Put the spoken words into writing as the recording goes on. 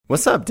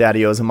What's up,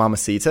 daddy-os and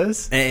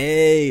mamacitas?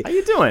 Hey. How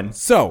you doing?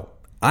 So,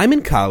 I'm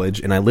in college,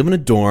 and I live in a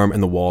dorm,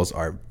 and the walls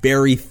are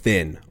very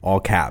thin, all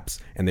caps.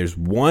 And there's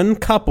one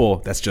couple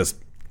that's just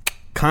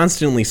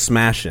constantly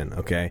smashing,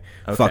 okay?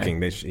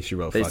 Fucking. She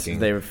wrote fucking.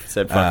 They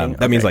said fucking?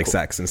 That means, like, cool.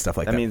 sex and stuff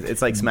like that. That means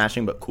it's like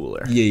smashing, but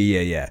cooler.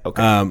 Yeah.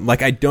 Okay.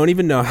 Like, I don't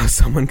even know how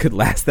someone could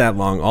last that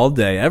long all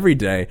day, every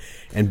day,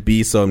 and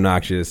be so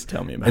obnoxious.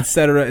 Tell me about it. Et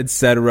cetera, et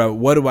cetera.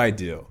 What do I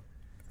do?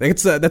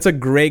 That's a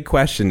great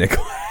question,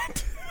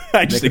 Nicolette.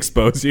 I just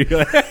exposed you.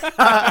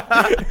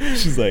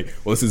 She's like,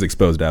 well, this is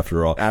exposed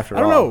after all. I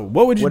don't know.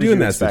 What would you do in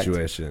that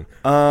situation?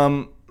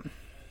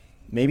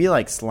 Maybe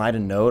like slide a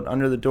note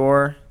under the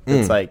door.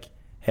 It's like,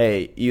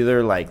 hey,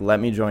 either like let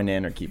me join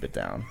in or keep it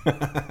down.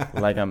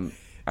 Like I'm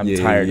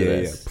tired of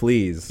this. Yeah.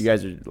 Please. You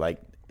guys are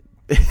like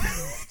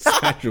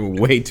smashing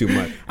way too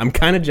much. I'm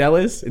kind of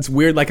jealous. It's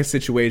weird, like a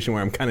situation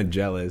where I'm kind of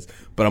jealous,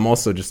 but I'm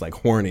also just like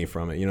horny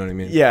from it. You know what I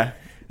mean? Yeah.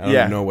 I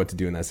don't know what to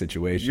do in that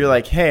situation. You're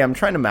like, hey, I'm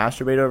trying to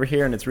masturbate over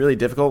here, and it's really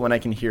difficult when I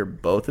can hear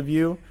both of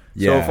you.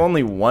 So Yeah. if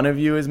only one of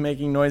you is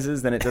making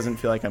noises, then it doesn't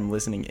feel like I'm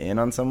listening in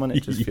on someone.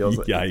 It just feels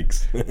like...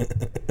 Yikes.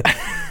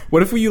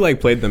 What if we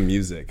played the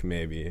music,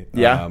 maybe?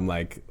 Yeah.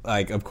 Like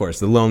of course,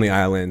 the Lonely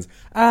Islands.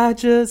 I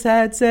just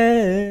had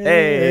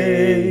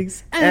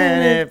sex.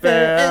 And it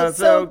felt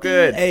so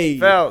good. Hey,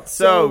 felt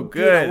so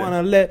good. I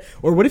want to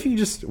Or what if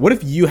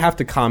you have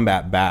to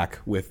combat back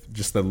with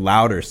just the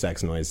louder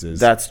sex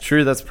noises? That's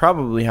true. That's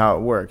probably how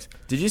it works.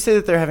 Did you say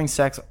that they're having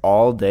sex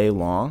all day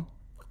long?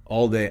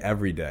 All day,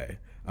 every day.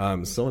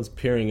 Someone's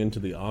peering into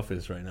the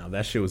office right now.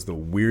 That shit was the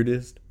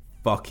weirdest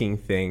fucking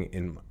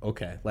thing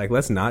okay, like,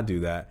 let's not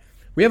do that.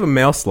 We have a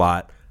mail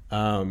slot,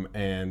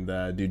 and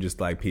dude just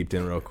like peeped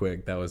in real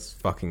quick. That was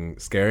fucking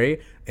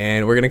scary.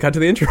 And we're gonna cut to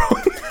the intro.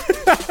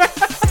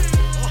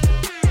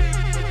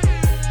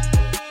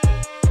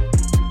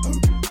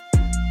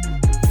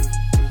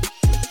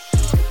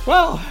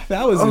 Well,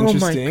 that was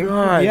interesting. Oh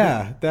my God.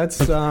 Yeah,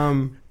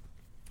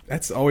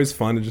 that's always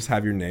fun to just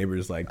have your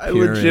neighbors like peer I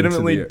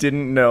legitimately into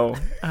didn't know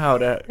how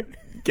to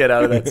get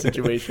out of that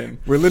situation.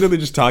 We're literally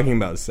just talking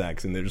about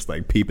sex, and they're just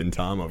like peeping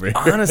Tom over here.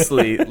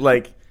 Honestly,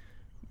 like,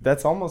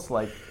 that's almost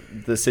like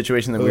the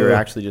situation that we were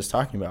actually just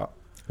talking about.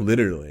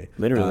 Literally.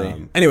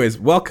 Anyways,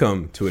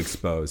 welcome to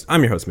Exposed.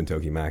 I'm your host,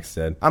 Mentoki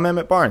Maxted. I'm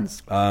Emmett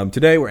Barnes.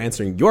 Today, we're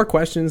answering your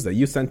questions that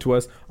you sent to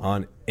us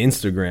on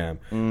Instagram,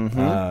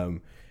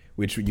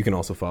 which you can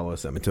also follow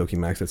us at Mentoki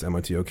Max. That's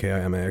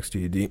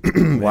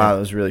MOTOKIMAXTED. Wow, that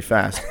was really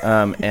fast.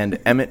 And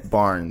Emmett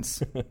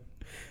Barnes.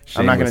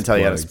 I'm not going to tell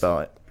you how to spell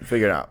it.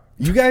 Figure it out.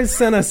 You guys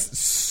sent us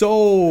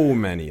so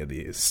many of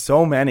these.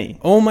 So many.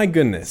 Oh, my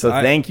goodness. So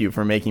thank you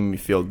for making me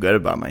feel good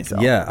about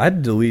myself. Yeah,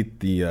 I'd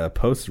delete the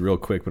post real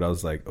quick, but I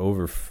was like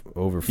over.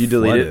 You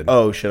deleted it?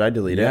 Oh, should I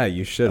delete it? Yeah,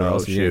 you should. Or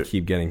else you're going to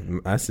keep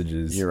getting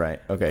messages. You're right.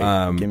 Okay,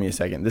 give me a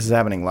second. This is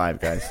happening live,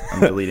 guys.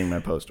 I'm deleting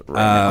my post right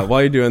now.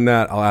 While you're doing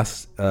that, I'll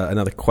ask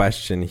another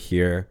question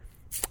here.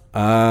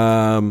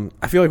 I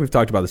feel like we've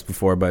talked about this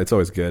before, but it's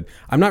always good.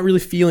 I'm not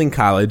really feeling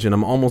college, and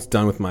I'm almost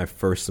done with my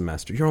first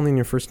semester. You're only in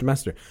your first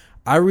semester.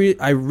 I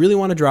really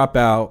want to drop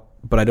out,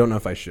 but I don't know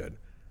if I should.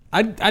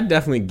 I'd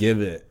definitely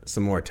give it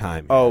some more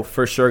time. Oh,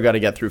 for sure, got to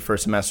get through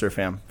first semester,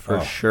 fam.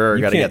 For sure,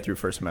 got to get through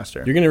first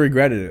semester. You're going to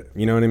regret it.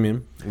 You know what I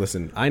mean?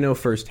 Listen, I know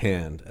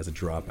firsthand as a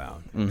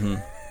dropout. Mm-hmm.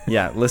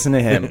 Yeah, listen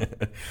to him.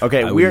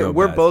 Okay,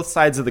 we're both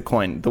sides of the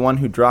coin. The one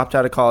who dropped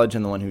out of college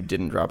and the one who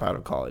didn't drop out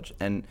of college.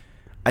 And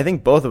I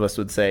think both of us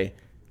would say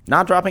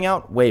not dropping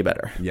out, way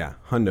better. Yeah,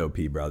 hundo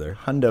P, brother.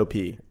 Hundo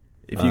P.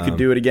 If you could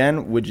do it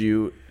again, would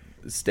you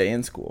stay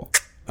in school?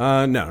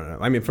 No.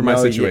 I mean, for my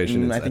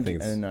situation, I think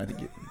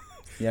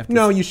you have to.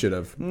 No, you should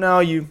have. No,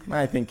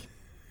 I think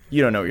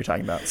you don't know what you're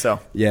talking about. So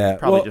yeah,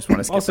 probably just want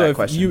to skip also, that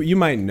question. You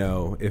might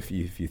know if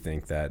you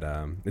think that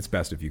it's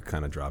best if you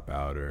kind of drop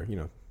out or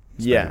spend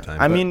your time.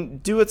 I mean,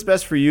 do what's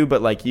best for you,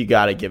 but like you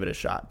got to give it a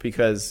shot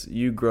because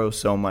you grow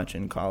so much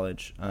in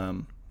college.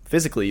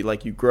 Physically,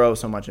 like you grow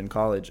so much in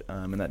college,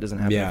 and that doesn't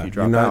happen if you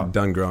drop out. You're not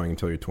done growing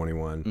until you're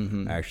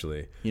 21.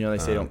 Actually, they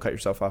say don't cut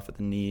yourself off at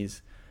the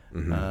knees.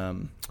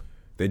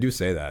 They do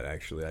say that,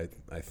 actually.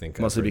 I think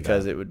mostly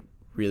because it would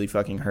really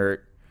fucking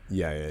hurt.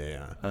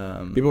 Yeah.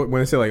 People, when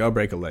they say like, "I'll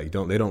break a leg,"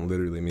 they don't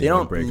literally mean they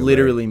don't break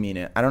literally a leg. mean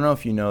it. I don't know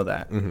if you know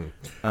that.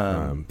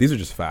 These are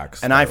just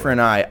facts. An eye for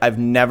an eye. I've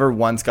never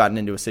once gotten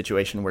into a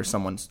situation where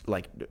someone's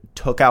like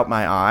took out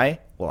my eye.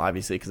 Well,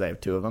 obviously because I have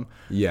two of them.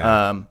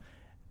 Yeah.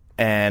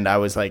 And I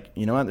was like,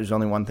 you know what? There's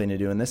only one thing to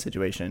do in this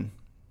situation.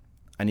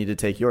 I need to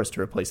take yours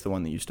to replace the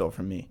one that you stole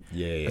from me.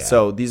 Yeah.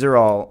 So these are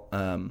all.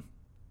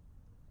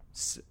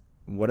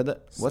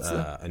 What's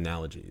the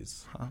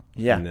analogies? Huh?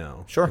 Yeah.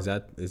 No. Sure. Is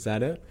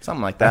that it?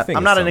 Something like that.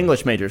 I'm not an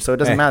English major, so it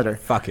doesn't matter.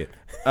 Fuck it.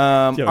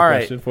 All do you have a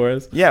question for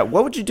us? Yeah.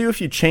 What would you do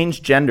if you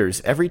changed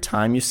genders every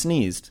time you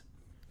sneezed?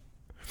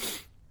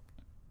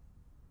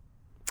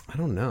 I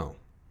don't know.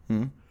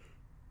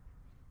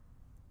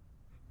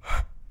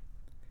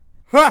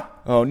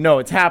 Oh no,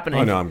 it's happening.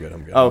 Oh no, I'm good.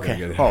 Okay. I'm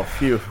good. Oh,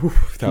 phew.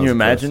 Can you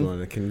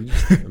imagine? Can you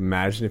just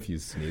imagine if you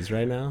sneeze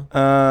right now?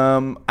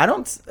 I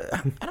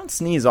don't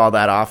sneeze all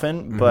that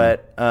often,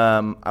 but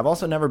I've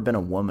also never been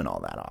a woman all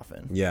that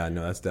often. Yeah,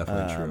 no, that's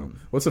definitely true.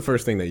 What's the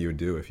first thing that you would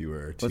do if you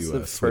were to What's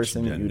the first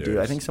thing that you would do?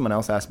 I think someone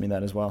else asked me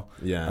that as well.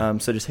 Yeah.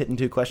 So just hitting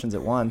 2 questions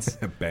at once.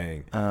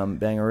 Bang.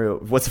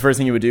 Bangaroo. What's the first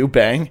thing you would do?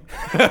 Bang.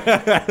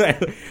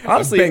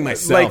 Honestly, bang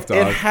myself,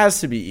 dog. It has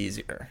to be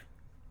easier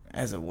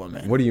as a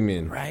woman. What do you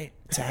mean? Right?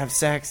 To have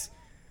sex.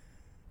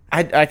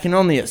 I can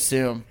only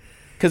assume.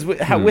 Because with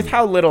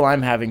how little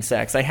I'm having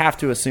sex, I have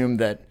to assume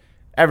that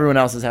everyone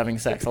else is having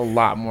sex a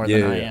lot more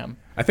than I am.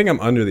 I think I'm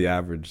under the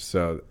average,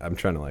 so I'm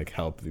trying to like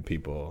help the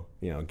people,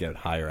 get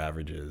higher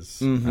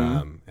averages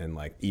and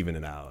like even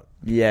it out.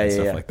 Yeah, and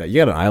stuff like that. You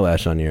got an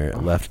eyelash on your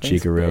left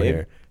cheekaroo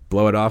here.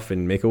 Blow it off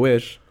and make a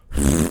wish.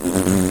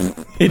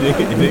 it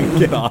didn't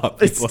get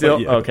off. It's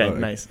still okay.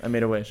 Nice. I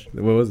made a wish.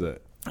 What was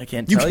it? I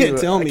can't tell you.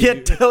 Tell me. I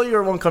can't tell you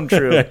or it won't come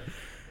true.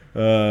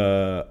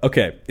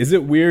 Okay. Is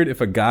it weird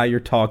if a guy you're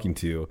talking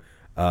to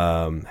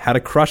had a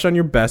crush on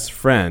your best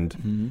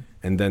friend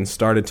and then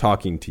started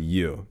talking to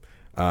you?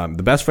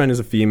 The best friend is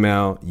a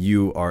female.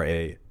 You are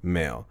a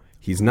male.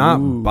 He's not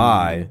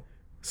bi,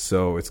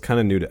 so it's kind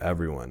of new to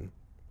everyone.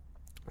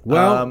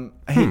 Well,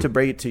 I hate to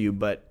break it to you,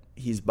 but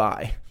he's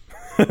bi.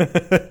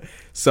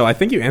 So I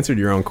think you answered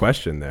your own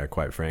question there,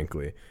 quite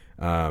frankly.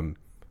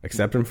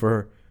 Accept him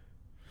for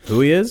who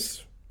he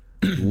is.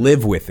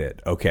 Live with it,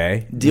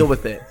 okay? Deal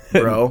with it,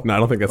 bro. No, I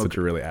don't think that's what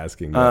you're really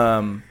asking.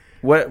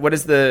 What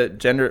is the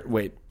gender?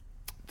 Wait,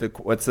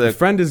 what's the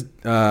friend is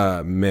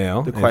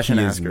male. The question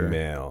and he asker. Is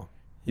male.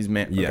 He's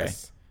male.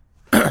 Yes.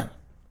 Okay.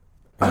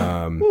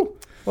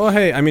 Well,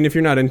 hey, I mean, if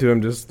you're not into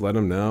him, just let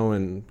him know,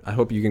 and I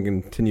hope you can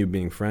continue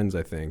being friends.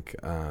 I think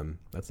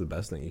that's the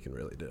best thing you can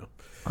really do.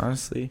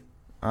 Honestly,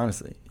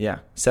 yeah.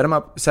 Set him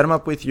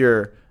up with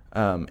your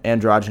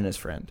androgynous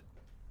friend.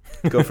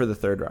 Go for the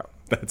third route.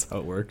 That's how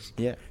it works.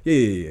 Yeah.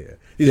 Yeah.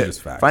 These are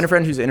just facts. Find a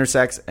friend who's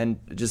intersex and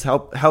just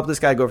help this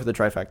guy go for the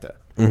trifecta,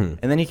 and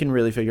then he can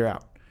really figure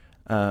out.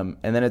 And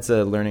then it's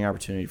a learning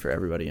opportunity for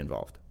everybody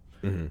involved.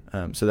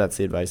 So that's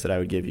the advice that I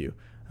would give you.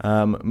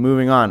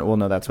 Moving on. Well,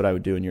 no, that's what I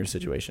would do in your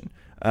situation.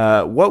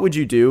 What would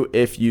you do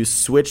if you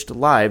switched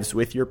lives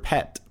with your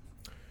pet?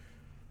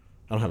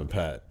 I don't have a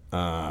pet.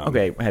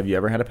 Okay. Have you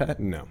ever had a pet?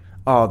 No.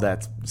 Oh,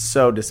 that's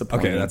so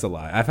disappointing. Okay, that's a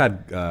lie. I've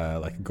had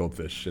like a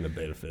goldfish and a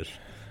betta fish.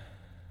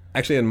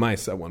 Actually, I had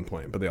mice at one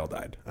point, but they all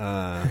died.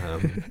 I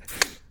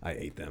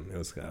ate them. It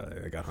was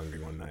I got hungry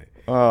one night.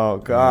 Oh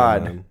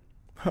God.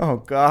 Oh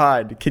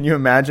God. Can you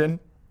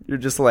imagine? You're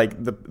just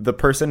like the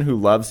person who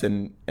loves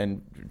and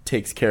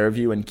takes care of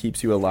you and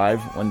keeps you alive.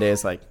 One day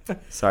it's like,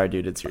 sorry,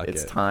 dude,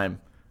 it's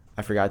time.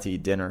 I forgot to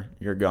eat dinner.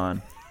 You're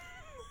gone.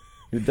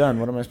 You're done.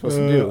 What am I supposed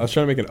to do? I was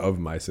trying to make an of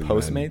mice and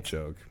Postmates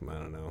joke. I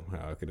don't know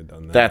how I could have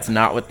done that. That's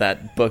not what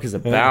that book is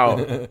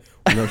about.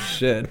 No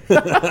shit.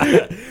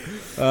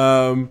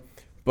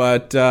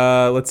 But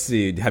let's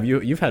see.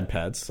 You've had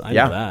pets? I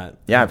know that.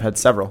 Yeah, I've had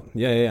several.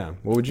 Yeah.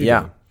 What would you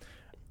do?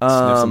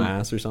 Sniff some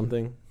ass or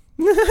something?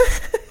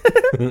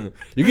 You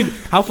could.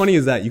 How funny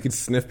is that? You could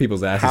sniff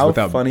people's asses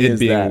without it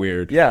being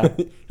weird. Yeah.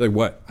 Like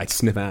what? I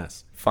sniff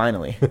ass.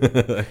 Finally.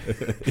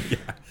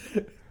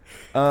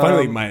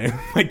 Finally, my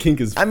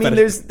kink is. I mean,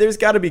 there's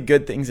got to be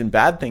good things and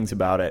bad things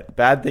about it.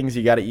 Bad things,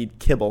 you got to eat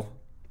kibble.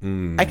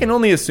 I can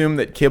only assume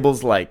that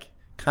kibble's like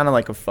kind of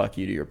like a fuck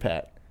you to your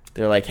pet.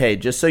 They're like, hey,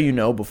 just so you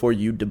know, before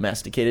you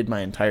domesticated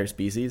my entire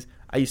species,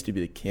 I used to be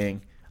the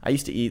king. I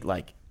used to eat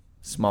like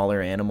smaller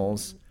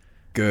animals.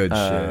 Good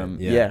shit.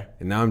 Yeah.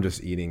 And now I'm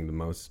just eating the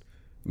most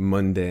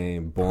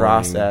mundane, boring,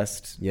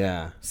 processed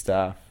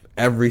stuff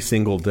every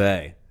single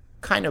day.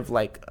 Kind of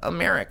like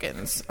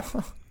Americans.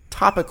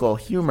 Topical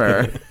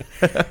humor.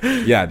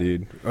 Yeah,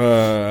 dude.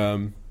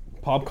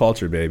 Pop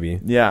culture,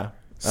 baby. Yeah.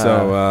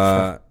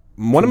 So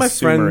one of my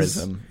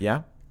friends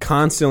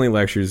constantly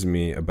lectures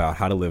me about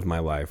how to live my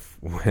life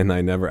when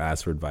I never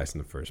asked for advice in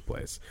the first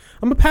place.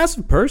 I'm a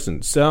passive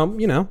person, so,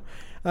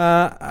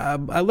 I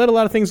let a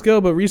lot of things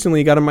go, but recently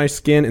he got on my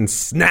skin and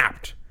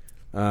snapped.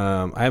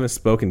 I haven't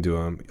spoken to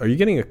him. Are you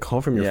getting a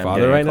call from your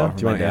father right now?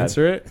 Do you want to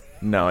answer it?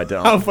 No, I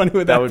don't. How funny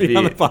would that be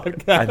on the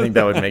podcast? I think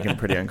that would make him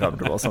pretty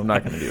uncomfortable, so I'm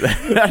not going to do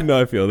that. No,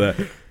 I feel that.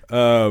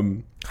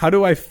 How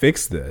do I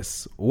fix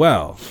this?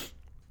 Well,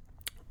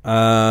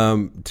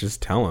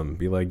 just tell him.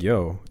 Be like,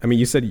 yo. I mean,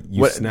 you said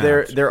you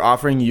snapped. They're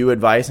offering you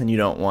advice and you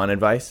don't want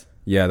advice?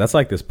 Yeah, that's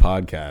like this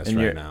podcast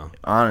right now.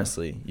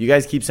 Honestly, you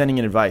guys keep sending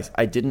in advice.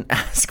 I didn't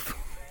ask for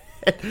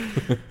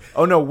it.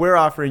 Oh, no, we're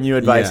offering you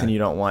advice and you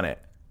don't want it.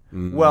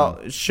 Mm-hmm.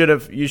 Well, you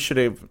should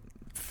have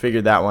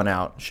figured that one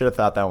out. Should have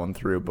thought that one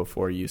through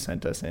before you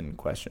sent us in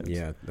questions.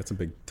 Yeah, that's a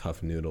big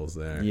tough noodles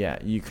there. Yeah,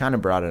 you kind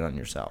of brought it on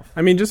yourself.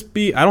 I mean,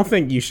 I don't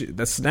think you should.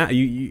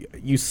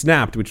 You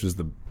snapped, which was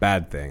the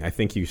bad thing. I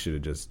think you should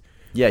have just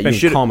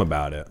been calm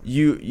about it.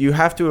 You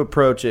have to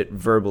approach it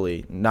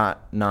verbally,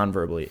 not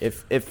non-verbally.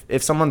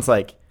 If someone's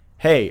like,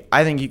 "Hey,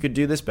 I think you could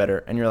do this better,"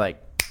 and you're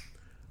like,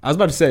 I was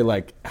about to say,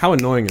 like, how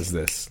annoying is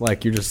this?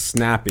 Like, you're just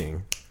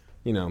snapping.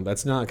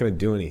 that's not going to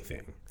do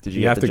anything. Did you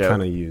You get have the to joke?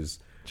 kind of use.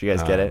 Did you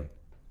guys get it?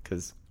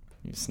 Because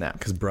you snapped.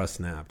 Because bruh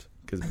snapped.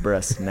 Because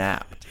bruh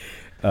snapped.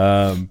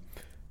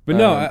 But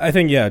no, I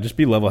think, just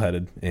be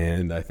level-headed,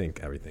 and I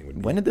think everything would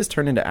be. When did this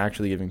turn into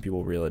actually giving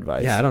people real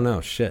advice? Yeah, I don't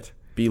know. Shit.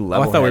 Be I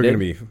level-headed. thought we were going to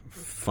be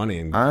funny.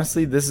 And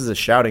Honestly, this is a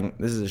shouting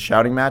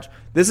match.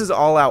 This is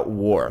all-out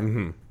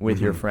war with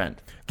your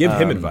friend. give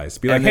him advice.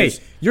 Be like, and hey,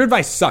 there's- your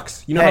advice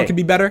sucks. You know how Hey, it could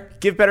be better?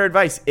 Give better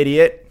advice,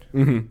 idiot.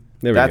 There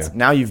we That's go.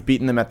 now you've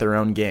beaten them at their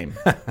own game.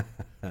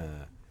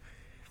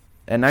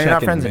 And now you're Check not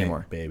and friends mate,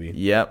 anymore, baby.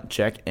 Yep,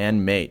 check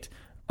and mate.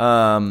 You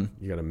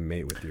got to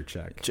mate with your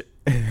check.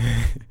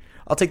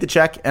 I'll take the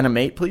check and a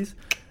mate, please.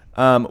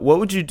 What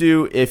would you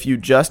do if you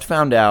just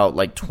found out,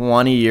 like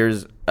 20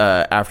 years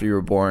after you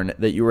were born,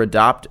 that you were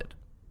adopted?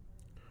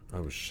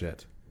 Oh,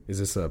 shit. Is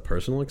this a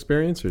personal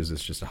experience, or is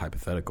this just a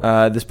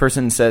hypothetical? This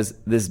person says,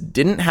 this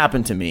didn't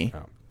happen to me.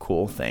 Oh.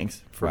 Cool,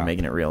 thanks for Wow.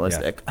 making it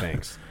realistic. Yeah,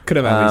 thanks. Could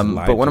have at least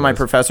lied But one to of my us.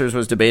 professors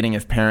was debating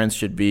if parents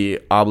should be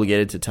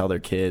obligated to tell their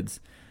kids.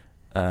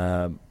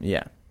 Yeah.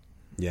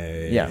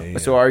 Yeah.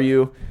 So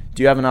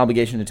do you have an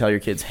obligation to tell your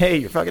kids, hey,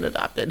 you're fucking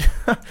adopted?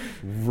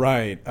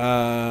 Right.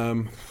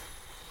 I'm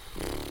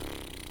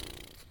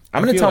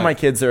going to feel tell like- my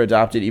kids they're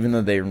adopted even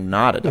though they're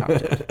not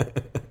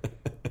adopted.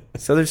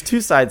 So there's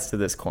two sides to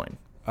this coin.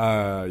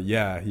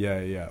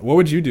 Yeah. What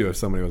would you do if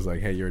somebody was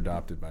like, hey, you're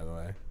adopted, by the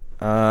way?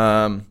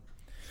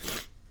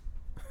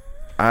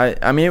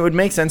 I mean, it would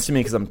make sense to me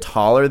because I'm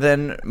taller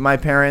than my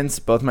parents.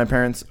 Both my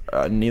parents,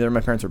 neither of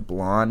my parents are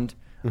blonde.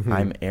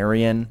 I'm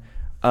Aryan.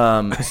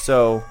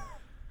 So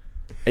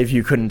if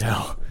you couldn't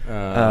tell,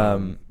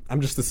 I'm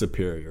just the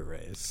superior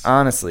race.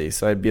 honestly,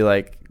 so I'd be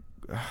like,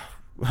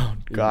 oh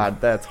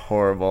God, that's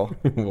horrible.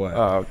 What?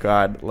 Oh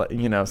God,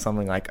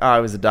 something like, oh, I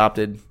was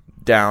adopted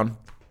down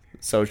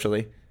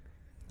socially.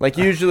 Like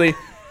usually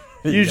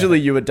you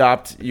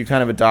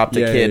kind of adopt a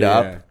Yeah, kid yeah,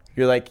 up. yeah.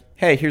 You're like,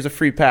 hey, here's a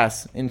free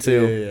pass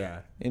into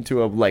Yeah.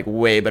 a like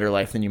way better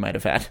life than you might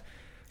have had.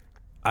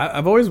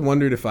 I've always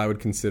wondered if I would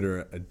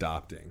consider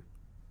adopting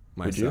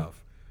Would you?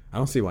 myself. I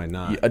don't see why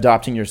not.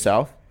 Adopting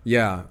yourself,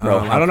 Yeah. Bro,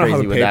 how I don't know how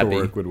crazy the would that be?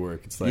 paperwork would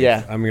work. It's like,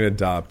 Yeah. I'm going to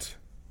adopt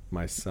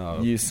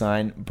myself. you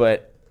sign,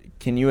 but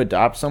can you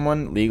adopt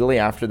someone legally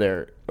after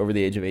they're over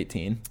the age of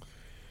 18?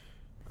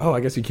 Oh, I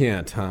guess you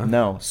can't, huh?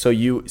 No. So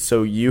you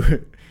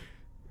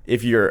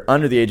if you're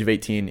under the age of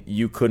 18,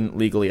 you couldn't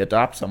legally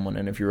adopt someone,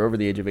 and if you're over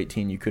the age of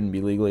 18, you couldn't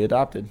be legally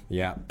adopted.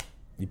 Yeah.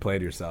 You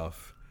played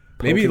yourself.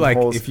 Maybe Poking like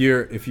holes. if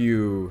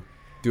you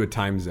do a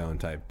time zone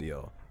type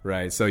deal,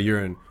 right? So you're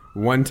in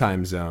one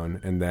time zone,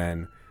 and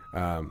then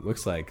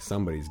looks like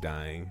somebody's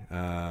dying.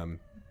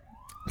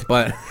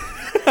 But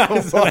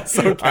so that's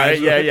so All right,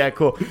 casual. yeah,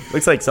 cool.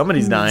 Looks like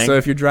somebody's dying. So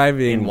if you're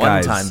driving in one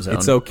guys, time zone,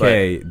 it's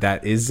okay.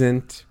 That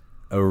isn't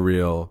a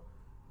real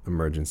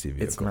emergency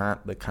vehicle. it's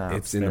not the cops.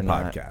 It's in the They're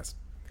not. podcast.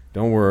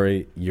 Don't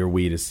worry, your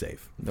weed is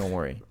safe. Don't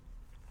worry.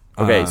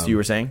 Okay, so you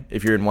were saying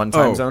if you're in one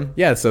time zone?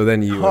 Yeah, so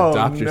then you Oh,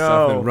 adopt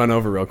yourself no. and run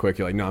over real quick.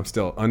 You're like, no, I'm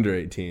still under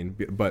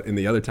 18. But in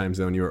the other time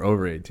zone, you were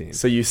over 18.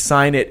 So you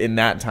sign it in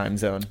that time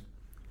zone.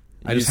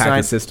 I You just hacked the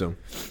sign- system.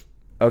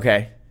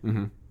 Okay.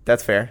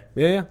 That's fair.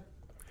 Yeah.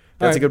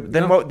 That's All a good. right.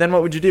 Then No,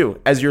 what would you do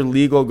as your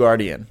legal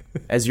guardian,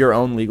 as your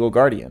own legal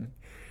guardian?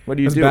 What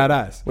do you That's do?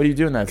 badass. What do you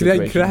do in that Could I,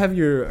 situation? could I have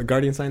your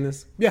guardian sign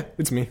this? Yeah,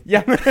 it's me.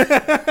 Yeah,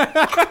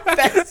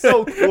 that's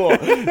so cool.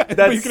 That's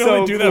But you can so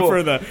only do cool. that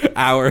for the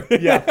hour.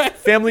 Yeah,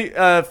 family.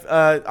 All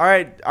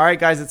right,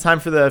 guys, it's time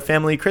for the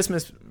family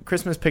Christmas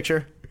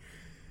picture.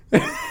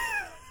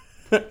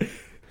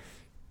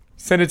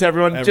 Send it to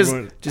everyone.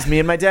 Everyone. Just me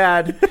and my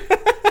dad.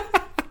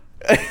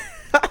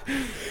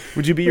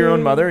 Would you be your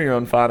own mother or your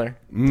own father?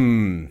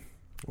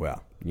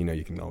 Well,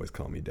 you can always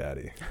call me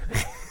daddy.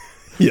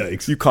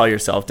 Yikes. You call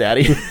yourself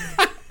daddy.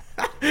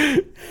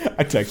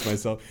 I text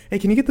myself, hey,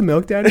 can you get the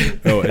milk, daddy?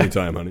 Oh,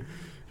 anytime, honey.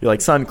 You're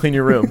like, son, clean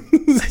your room.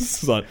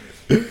 Son.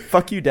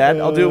 Fuck you, dad.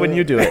 I'll do it when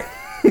you do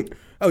it.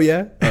 Oh,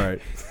 yeah? All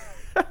right.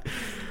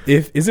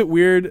 Is it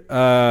weird?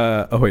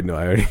 Oh, wait, no,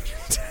 I already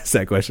asked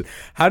that question.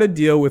 How to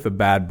deal with a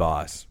bad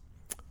boss?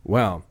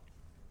 Well,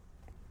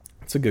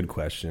 it's a good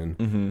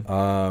question.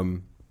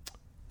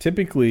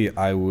 Typically,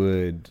 I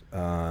would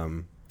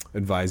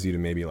advise you to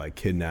maybe like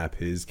kidnap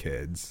his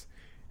kids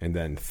and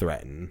then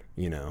threaten,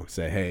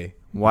 say, hey, if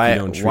Why you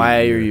don't treat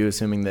are me- you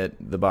assuming that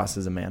the boss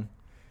is a man?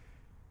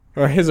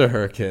 Or his or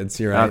her kids,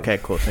 you're right. Okay,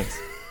 cool. Thanks.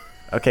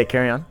 Okay,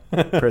 carry on.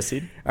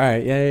 Proceed. All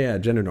right, yeah.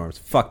 Gender norms.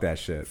 Fuck that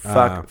shit.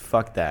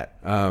 Fuck that.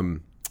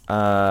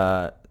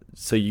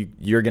 So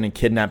you're gonna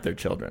kidnap their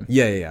children.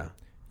 Yeah.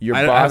 Your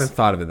I boss haven't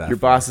thought of it that Your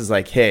far. boss is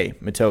like, hey,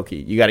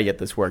 Matoki, you got to get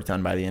this work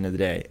done by the end of the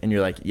day, and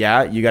you're like,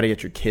 yeah, you got to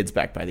get your kids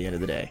back by the end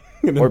of the day,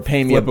 or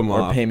pay me flip 'em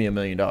off. $1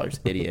 million,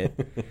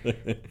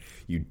 idiot.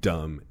 You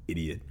dumb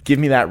idiot. Give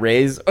me that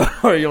raise,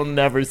 or you'll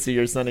never see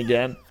your son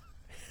again.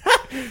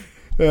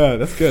 Yeah,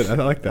 that's good. I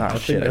like that. Oh, I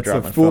shit, I that's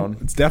dropped a my fool. phone.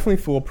 It's definitely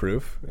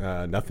foolproof.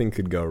 Nothing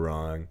could go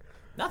wrong.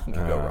 Nothing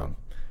can go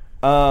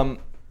wrong.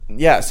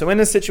 Yeah, so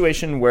in a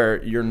situation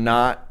where you're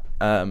not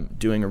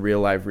doing a real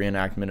life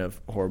reenactment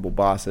of horrible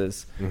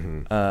bosses,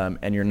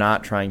 and you're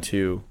not trying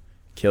to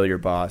kill your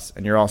boss,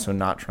 and you're also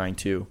not trying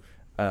to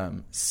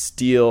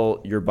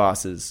steal your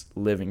boss's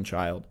living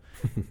child.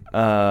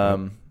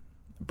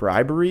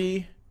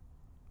 Bribery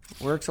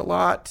works a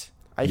lot,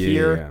 I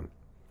hear. Yeah.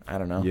 I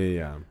don't know.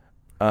 Yeah.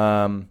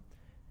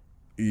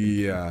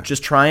 Yeah.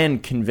 Just try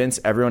and convince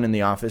everyone in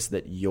the office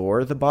that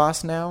you're the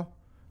boss now.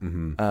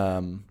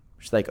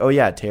 She's like, oh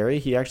yeah, Terry,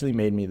 he actually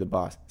made me the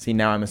boss. See,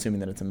 now I'm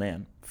assuming that it's a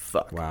man.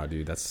 Fuck. Wow,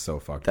 dude, that's so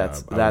fucked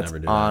That's up. I would never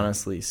do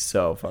honestly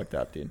so fucked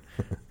up, dude.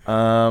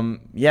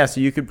 Yeah,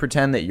 so you could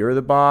pretend that you're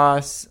the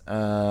boss.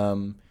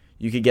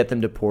 You could get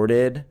them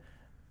deported.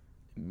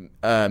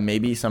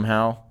 Maybe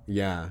somehow.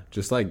 Yeah,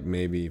 just like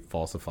maybe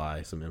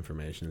falsify some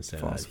information and say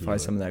Falsify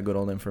some of that good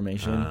old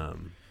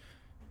information.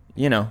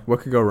 You know,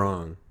 what could go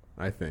wrong?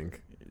 I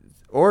think.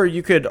 Or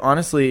you could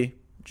honestly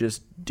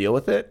just deal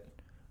with it.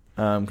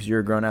 Because you're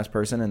a grown-ass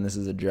person and this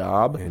is a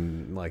job.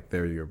 And, like,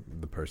 they're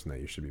the person that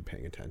you should be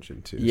paying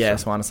attention to. Yeah,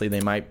 so honestly,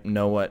 they might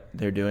know what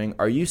they're doing.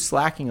 Are you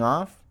slacking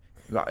off?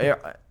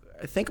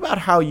 Think about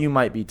how you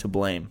might be to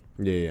blame.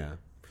 Yeah.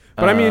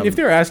 But, I mean, if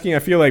they're asking, I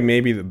feel like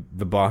maybe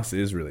the boss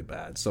is really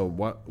bad.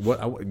 So,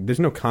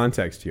 there's no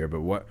context here, but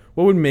what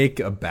would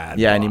make a bad boss?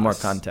 Yeah, I need more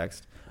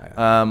context.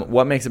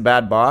 What makes a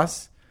bad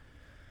boss?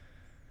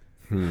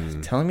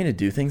 Telling me to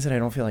do things that I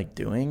don't feel like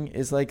doing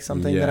is, like,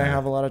 something that I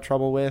have a lot of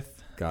trouble with.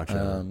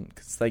 Gotcha.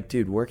 Cause like,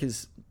 dude, work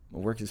is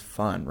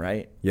fun,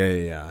 right?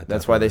 Yeah.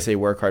 That's why they say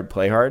work hard,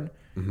 play hard.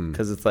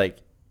 Because it's like,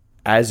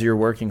 as you're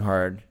working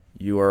hard,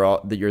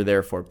 you're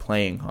therefore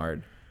playing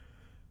hard.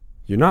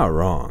 You're not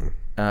wrong.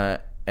 And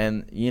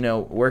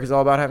work is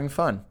all about having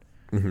fun.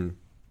 Get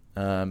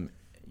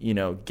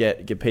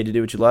paid to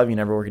do what you love. You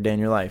never work a day in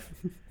your life.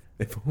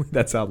 If only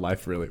that's how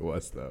life really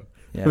was, though.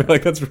 Yeah. I feel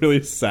like that's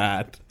really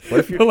sad. What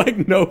if you're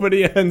like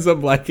nobody ends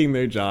up liking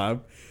their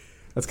job?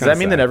 Does that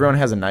mean that everyone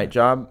has a night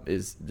job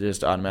is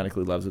just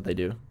automatically loves what they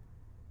do?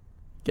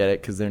 Get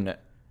it? Because then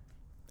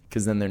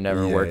they're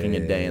never working a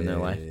day in their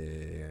life.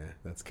 Yeah,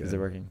 that's good. Because they're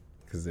working.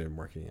 Because they're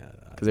working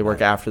at. Because they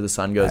work after the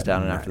sun goes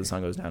down, and after the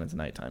sun goes down, it's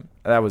nighttime.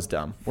 That was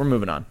dumb. We're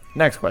moving on.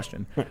 Next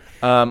question.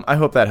 I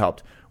hope that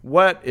helped.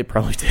 It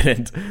probably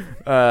didn't.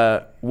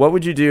 What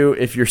would you do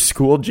if your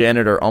school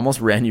janitor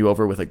almost ran you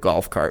over with a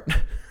golf cart?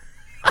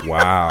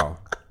 Wow,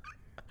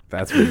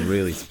 that's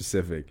really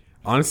specific.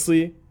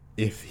 Honestly.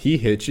 If he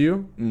hit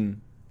you,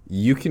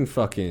 you can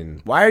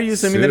fucking. Why are you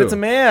assuming that it's a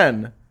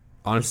man?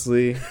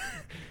 Honestly,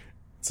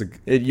 it's a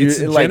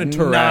like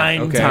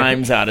 9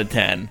 times out of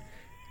 10,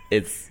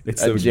 it's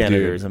a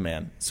janitor is a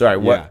man. Sorry,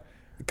 what? Yeah.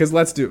 Because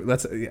let's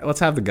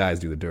have the guys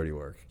do the dirty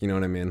work. You know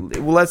what I mean?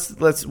 Well,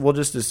 we'll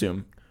just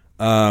assume.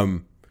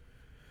 You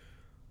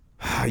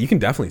can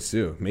definitely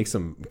sue, make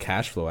some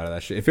cash flow out of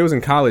that shit. If it was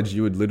in college,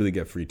 you would literally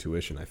get free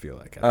tuition. I feel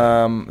like.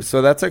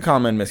 So that's a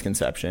common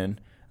misconception.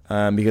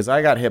 Because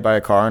I got hit by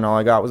a car and all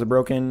I got was a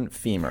broken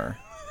femur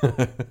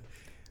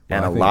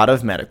and a lot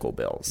of medical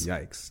bills.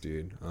 Yikes,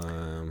 dude.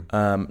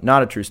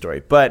 Not a true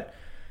story. But,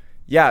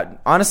 yeah,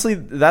 honestly,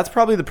 that's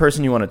probably the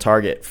person you want to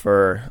target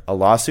for a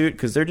lawsuit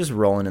because they're just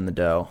rolling in the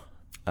dough.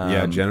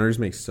 Yeah, janitors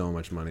make so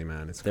much money,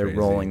 man. They're crazy.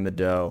 Rolling the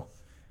dough.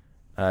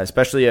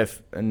 Especially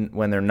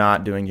when they're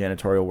not doing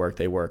janitorial work,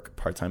 they work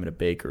part-time at a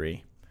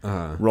bakery.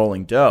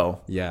 Rolling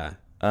dough. Yeah.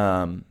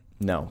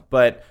 No.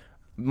 But...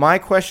 my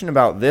question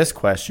about this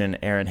question,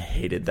 Aaron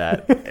hated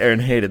that. Aaron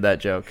hated that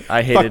joke.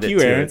 I hated it too.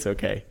 Aaron. It's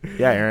okay.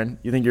 Yeah, Aaron,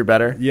 you think you're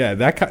better? Yeah,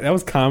 that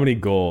was comedy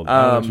gold.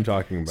 I don't know what you're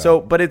talking about. So,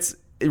 but it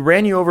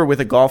ran you over with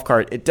a golf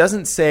cart. It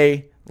doesn't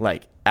say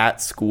like at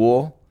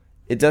school.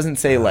 It doesn't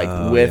say like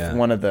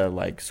one of the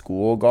like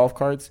school golf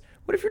carts.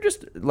 What if you're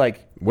just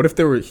like? What if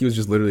he was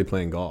just literally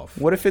playing golf?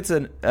 What if it's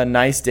a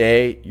nice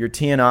day? You're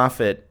teeing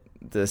off at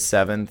the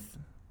 7th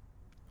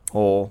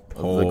hole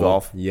of the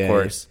golf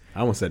course. I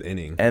almost said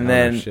inning. And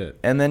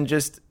then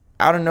just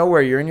out of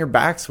nowhere, you're in your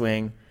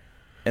backswing,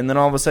 and then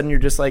all of a sudden you're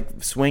just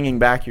like swinging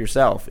back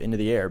yourself into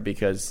the air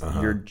because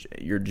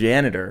your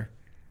janitor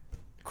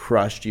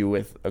crushed you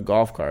with a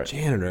golf cart.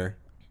 Janitor?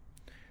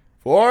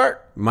 For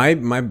my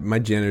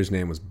janitor's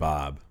name was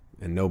Bob,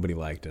 and nobody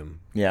liked him.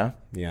 Yeah?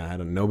 Yeah,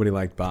 nobody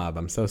liked Bob.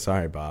 I'm so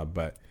sorry, Bob,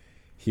 but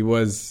he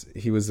was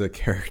a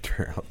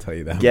character, I'll tell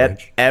you that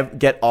much.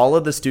 Get all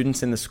of the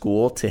students in the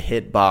school to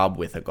hit Bob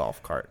with a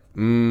golf cart. Show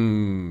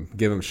him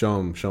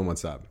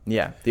what's up.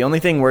 Yeah. The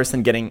only thing worse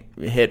than getting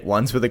hit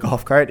once with a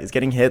golf cart is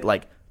getting hit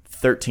like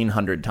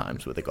 1,300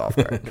 times with a golf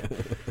cart.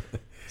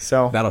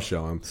 So that'll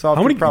show him.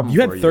 How many problems?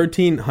 You had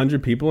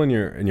 1,300 people in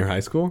your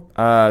high school?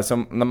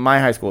 So my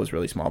high school was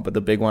really small, but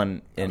the big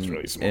one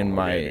in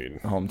my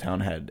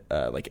hometown had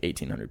like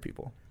 1,800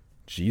 people.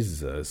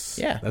 Jesus.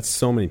 Yeah. That's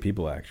so many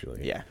people,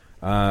 actually. Yeah.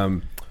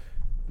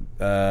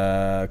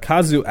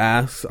 Kazu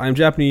asks, I'm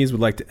Japanese,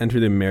 would like to enter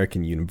the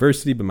American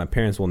university, but my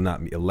parents will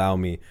not allow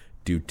me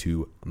due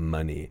to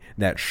money.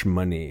 That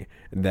shmoney,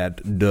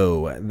 that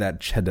dough,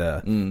 that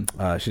cheddar.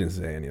 She didn't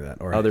say any of that.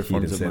 Or other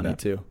forms of money,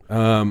 too.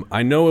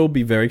 I know it will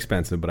be very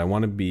expensive, but I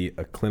want to be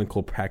a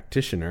clinical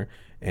practitioner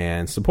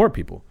and support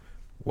people.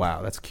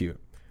 Wow, that's cute.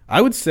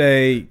 I would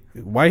say,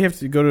 why do you have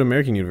to go to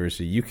American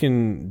university? You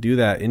can do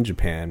that in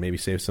Japan, maybe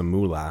save some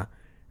moolah,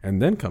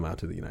 and then come out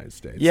to the United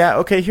States. Yeah,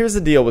 okay, here's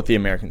the deal with the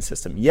American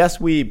system. Yes,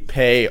 we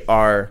pay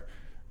our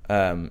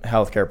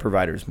healthcare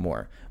providers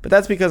more, but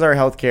that's because our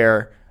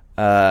healthcare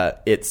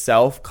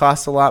itself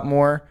costs a lot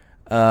more,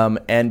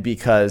 and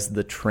because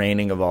the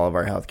training of all of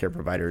our healthcare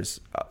providers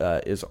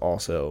is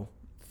also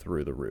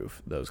through the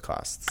roof, those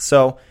costs.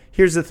 So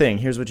here's the thing.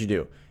 Here's what you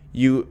do.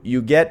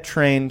 You get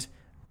trained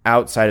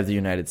outside of the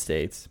United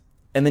States,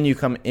 and then you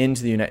come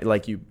into the United,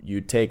 like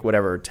you take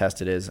whatever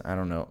test it is, I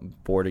don't know,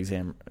 board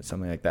exam,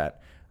 something like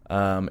that,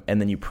 and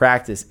then you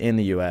practice in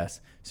the U.S.,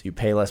 so you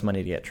pay less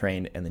money to get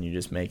trained, and then you're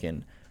just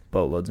making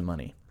boatloads of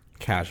money.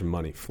 Cash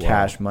money flow.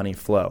 Cash money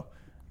flow.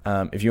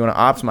 If you want to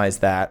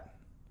optimize that,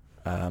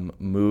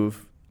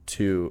 move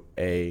to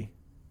a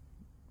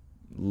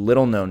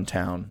little-known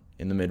town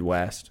in the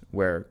Midwest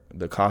where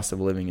the cost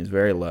of living is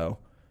very low.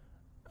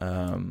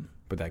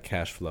 But that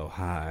cash flow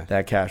high.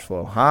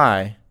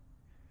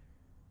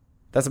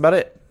 That's about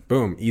it.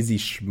 Boom. Easy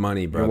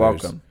money, brothers. You're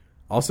welcome.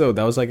 Also,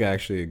 that was like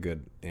actually a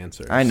good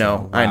answer. I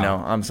know. So,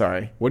 wow. I'm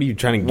sorry. What are you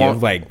trying to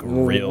give? Like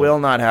real will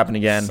not happen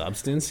again.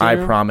 Substance here? I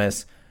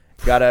promise.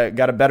 Got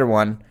a better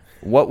one.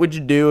 What would you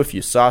do if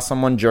you saw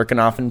someone jerking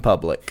off in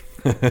public?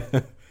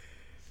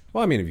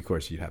 Well, I mean, of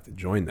course, you'd have to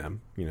join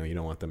them. You know, you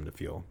don't want them to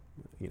feel,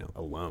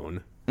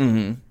 alone.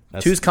 Mm-hmm.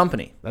 Choose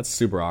company. That's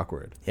super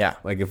awkward. Yeah.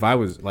 Like if I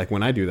was like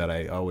when I do that,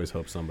 I always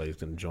hope somebody's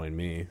going to join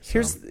me.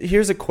 So.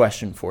 Here's a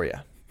question for you.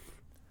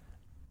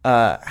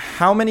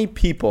 How many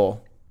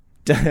people?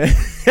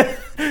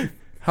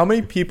 How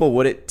many people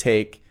would it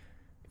take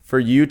for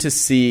you to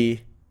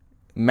see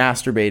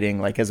masturbating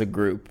like as a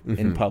group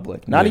in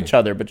public? Not each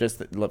other, but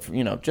just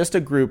just a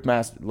group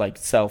like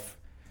self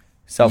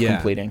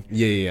completing.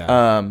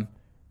 Yeah.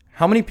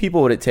 How many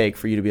people would it take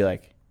for you to be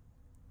like,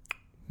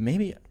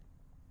 maybe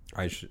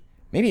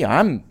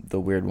I'm the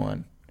weird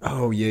one?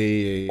 Oh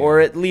yeah. Or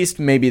at least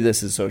maybe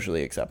this is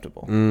socially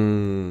acceptable.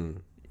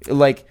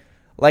 Like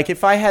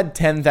if I had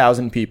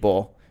 10,000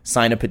 people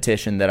sign a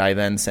petition that I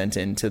then sent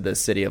into the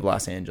city of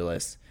Los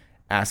Angeles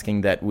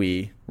asking that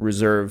we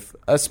reserve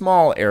a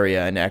small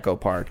area in Echo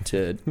Park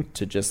to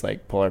just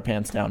like pull our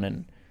pants down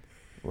and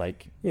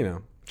like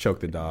choke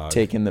the dog,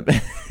 taking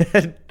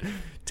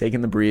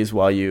the breeze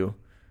while you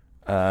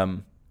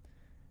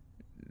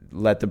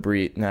let the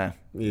breeze. Nah,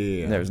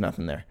 there was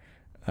nothing there.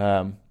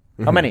 How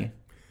many?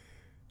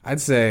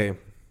 I'd say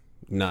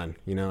none.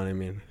 You know what I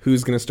mean?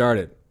 Who's gonna start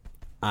it?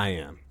 I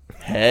am.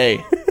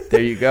 Hey,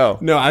 there you go.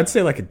 No, I'd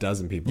say like a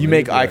dozen people. You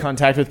make eye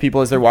contact with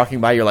people as they're walking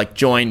by. You're like,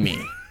 join me.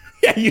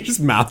 Yeah, you just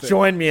mouth it.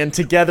 Join me, and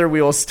together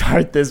we will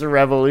start this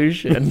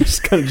revolution.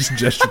 Just kind of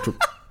gesture.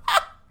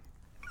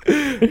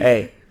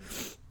 Hey,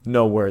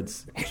 no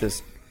words.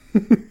 Just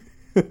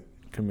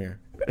come here.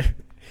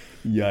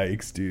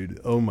 Yikes, dude.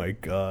 Oh my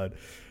god.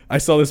 I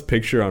saw this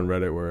picture on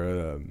Reddit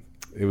where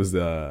it was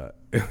a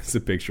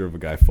picture of a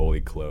guy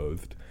fully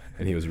clothed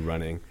and he was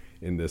running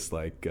in this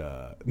like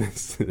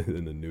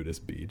in the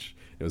nudist beach.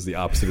 It was the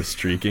opposite of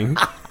streaking.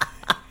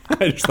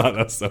 I just thought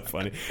that was so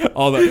funny.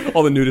 All the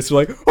nudists are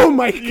like, "Oh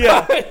my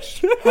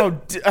gosh!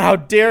 How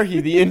dare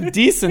he? The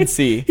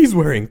indecency! He's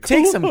wearing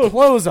Take some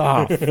clothes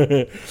off."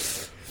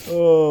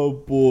 Oh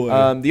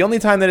boy. The only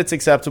time that it's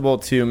acceptable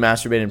to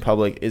masturbate in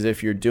public is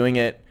if you're doing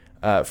it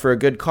for a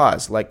good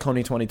cause, like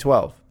Kony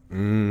 2012.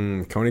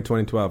 Kony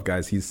 2012,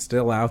 guys, he's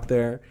still out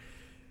there.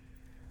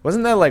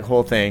 Wasn't that like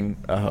whole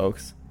thing a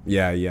hoax?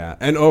 Yeah,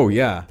 and oh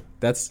yeah,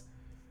 that's.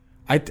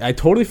 I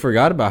totally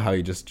forgot about how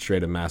he just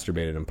straight up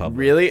masturbated in public.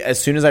 Really? As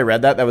soon as I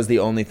read that, that was the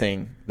only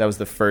thing. That was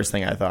the first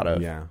thing I thought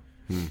of. Yeah.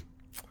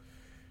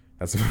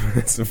 That's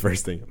the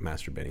first thing,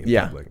 masturbating in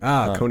public.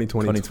 Kony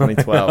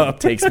 2012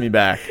 takes me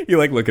back. You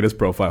like look at his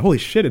profile. Holy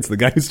shit, it's the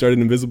guy who started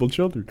Invisible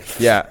Children.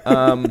 Yeah.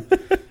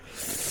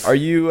 Are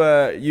you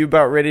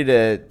about ready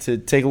to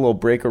take a little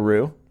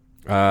break-a-roo?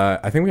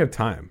 I think we have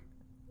time.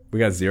 We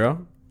got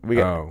 0?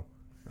 Oh.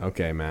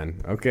 Okay,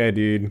 man. Okay,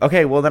 dude.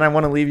 Okay, well then I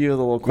want to leave you with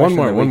a little question.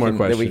 One more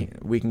question.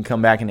 That we can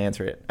come back and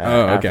answer it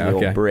after the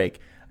little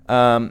break.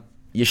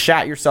 You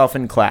shot yourself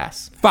in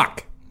class.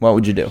 Fuck. What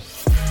would you do?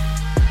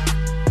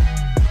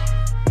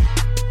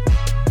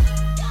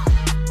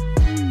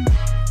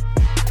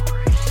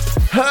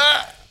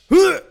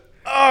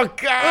 Oh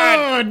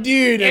god! Oh,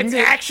 dude! It's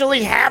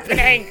actually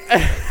happening.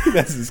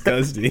 That's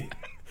disgusting.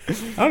 I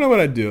don't know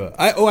what I'd do.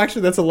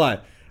 Actually, that's a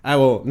lie. I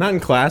will not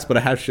in class, but I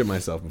have shit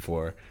myself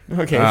before.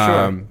 Okay,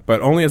 sure. But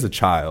only as a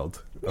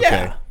child. Okay?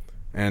 Yeah.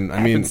 And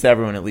I mean, happens to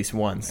everyone at least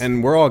once.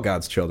 And we're all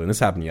God's children. This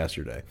happened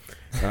yesterday.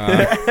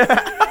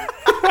 I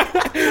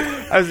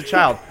was a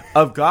child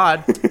of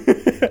God.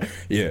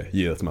 Yeah,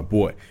 that's my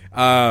boy.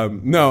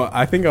 No,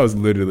 I think I was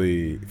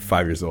literally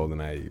 5 years old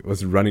and I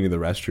was running to the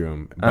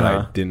restroom, but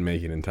I didn't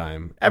make it in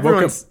time. I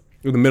woke up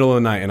in the middle of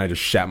the night and I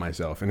just shat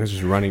myself and it was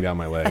just running down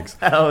my legs.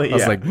 Hell yeah. I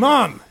was like,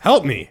 Mom,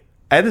 help me.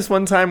 I had this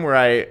one time where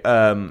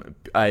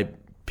I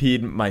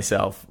peed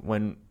myself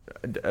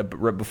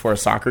before a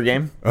soccer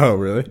game. Oh,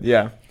 really?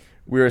 Yeah.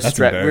 we were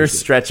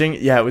stretching.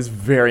 Yeah, it was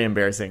very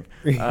embarrassing.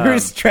 You were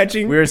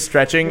stretching? We were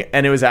stretching,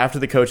 and it was after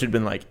the coach had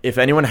been like, if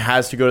anyone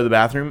has to go to the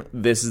bathroom,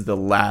 this is the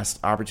last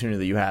opportunity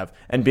that you have.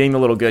 And being the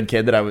little good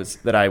kid that I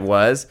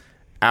was,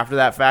 after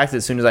that fact,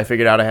 as soon as I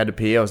figured out I had to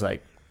pee, I was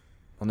like,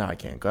 well, now I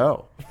can't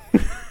go.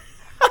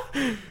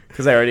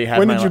 Because I already had.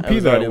 When did you pee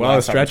though? While I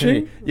was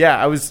stretching? Yeah,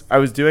 I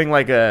was doing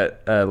like a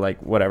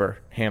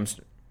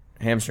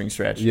hamstring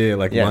stretch. Yeah,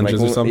 like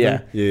lunges or something.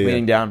 Yeah,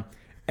 leaning down,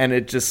 and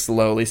it just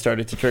slowly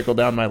started to trickle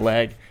down my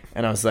leg.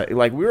 And I was like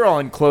we were all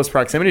in close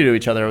proximity to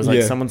each other. I was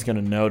like, someone's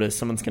gonna notice,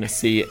 someone's gonna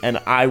see, and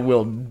I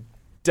will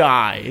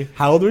die.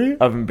 How old were you?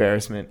 Of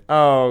embarrassment.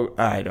 Oh,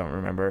 I don't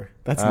remember.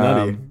 That's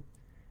nutty.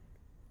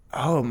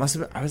 Oh, it must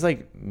have been. I was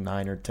like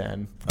 9 or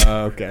 10.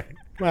 Okay.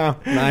 Wow,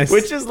 nice.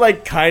 Which is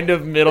like kind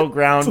of middle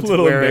ground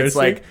where it's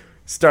like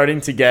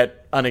starting to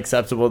get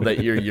unacceptable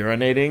that you're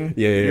urinating.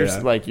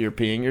 You're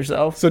peeing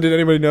yourself. So did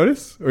anybody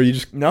notice, or you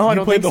just I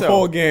don't played think the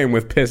whole game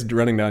with piss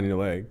running down your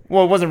leg?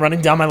 Well, it wasn't running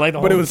down my leg the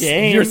whole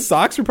game. Your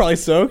socks were probably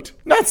soaked.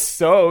 Not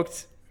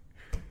soaked.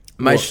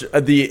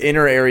 The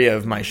inner area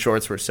of my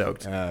shorts were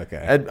soaked.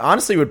 Okay. It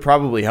honestly would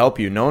probably help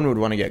you. No one would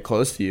want to get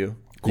close to you.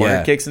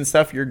 Corner kicks and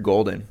stuff, you're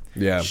golden.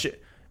 Yeah.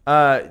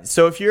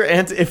 So if you're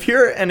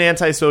an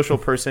antisocial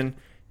person.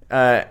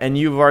 And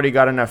you've already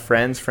got enough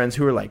friends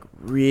who are like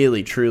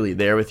really truly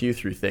there with you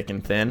through thick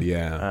and thin.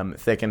 Yeah.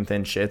 Thick and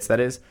thin shits, that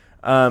is.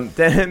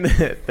 Then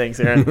thanks,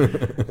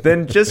 Aaron.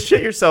 Then just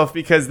shit yourself,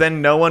 because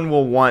then no one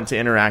will want to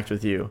interact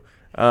with you.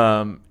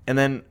 And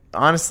then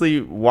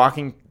honestly,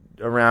 walking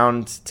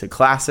around to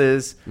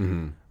classes,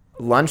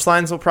 lunch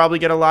lines will probably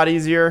get a lot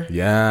easier.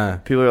 Yeah.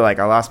 People are like,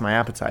 I lost my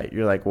appetite.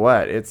 You're like,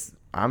 what?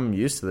 I'm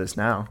used to this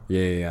now.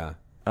 Yeah.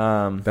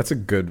 That's a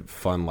good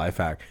fun life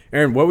hack.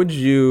 Aaron, what would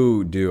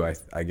you do?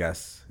 I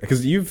guess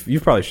because you've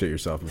probably shit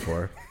yourself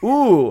before.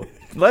 Ooh,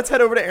 let's head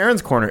over to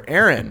Aaron's corner.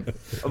 Aaron,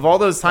 of all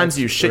those times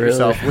you shit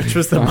yourself, which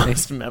was the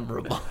most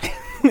memorable?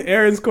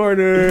 Aaron's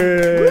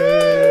corner.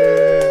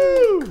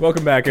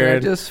 Welcome back,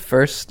 Aaron. Can I just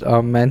first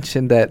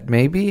mention that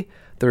maybe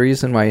the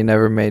reason why you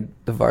never made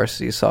the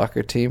varsity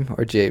soccer team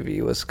or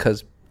JV was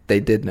because they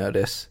did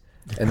notice,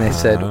 and they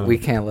said we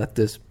can't let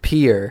this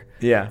peer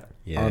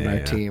on our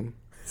team.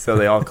 So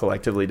they all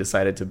collectively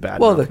decided to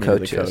badmouth the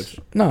coaches.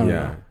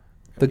 No.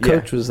 The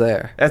coach was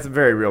there. That's a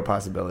very real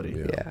possibility.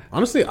 Yeah.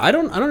 Honestly, I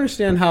don't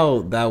understand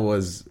how that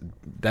was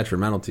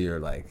detrimental to your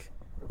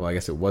well, I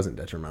guess it wasn't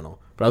detrimental.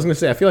 But I was going to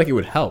say I feel like it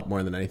would help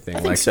more than anything.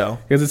 I think so.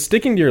 Because it's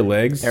sticking to your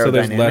legs, so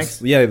there's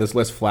less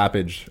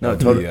flappage. No,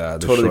 totally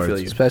feel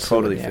you. Especially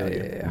totally feel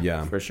you.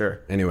 Yeah. For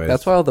sure. Anyways.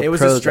 That's why all the it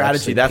was pros a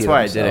strategy. That's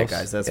why I did it,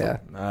 guys. That's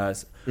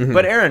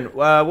But Aaron,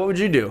 what would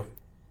you do?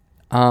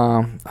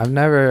 I've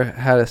never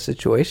had a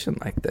situation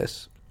like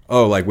this.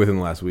 Oh, like within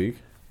the last week?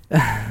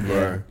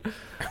 Or...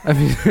 I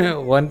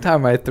mean, one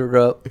time I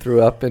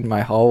threw up in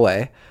my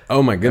hallway.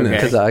 Oh my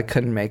goodness! Because I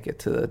couldn't make it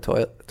to the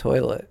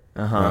toilet.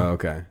 Oh,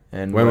 okay.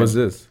 And when was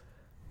this?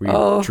 Were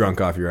you drunk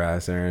off your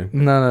ass, Aaron?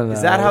 No.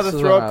 Is that how the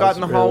throw up got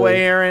in the hallway,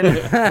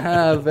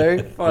 Aaron?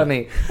 Very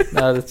funny.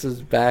 No, this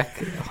is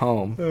back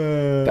home.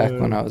 Back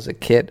when I was a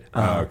kid.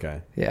 Oh,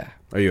 okay. Yeah.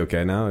 Are you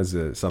okay now? Is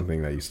it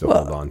something that you still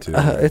hold on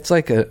to? It's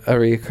like a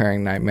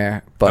recurring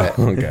nightmare. But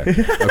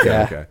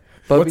okay.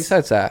 But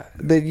besides that,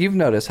 you've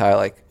noticed how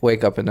I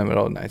wake up in the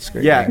middle of the night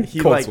screaming. Yeah,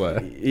 cold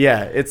sweat.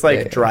 Yeah, it's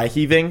dry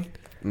heaving.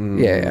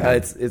 Yeah.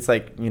 It's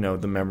like,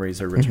 the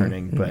memories are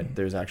returning, but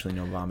there's actually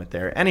no vomit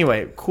there.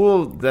 Anyway,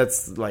 cool.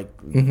 That's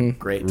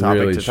great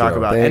topic really to talk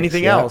about. Thanks,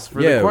 Anything else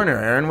for the corner,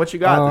 Aaron? What you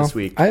got this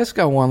week? I just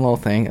got one little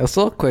thing. It's a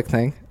little quick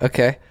thing.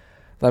 Okay.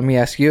 Let me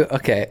ask you.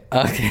 Okay.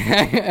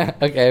 Okay.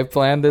 I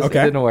planned this. Okay.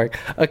 It didn't work.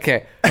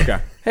 Okay.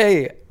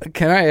 Hey,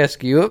 can I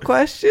ask you a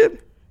question?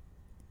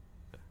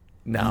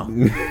 No.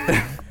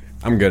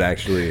 I'm good,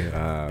 actually.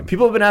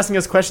 People have been asking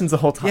us questions the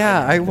whole time.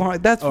 Yeah, I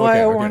want. That's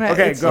why I want to.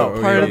 Okay, go.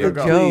 Part of the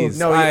go. joke. Please.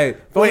 No, wait.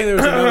 There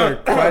was another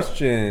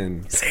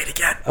question. Say it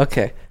again.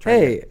 Okay.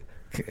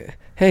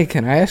 Hey,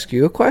 can I ask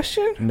you a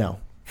question? No.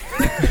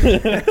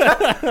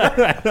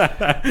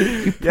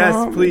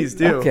 Yes, please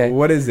do. Okay.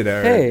 What is it,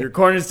 Aaron? Hey. Your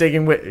corner's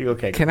taking.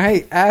 Okay. Can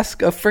I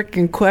ask a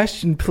freaking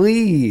question,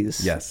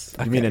 please? Yes.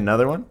 You mean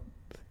another one?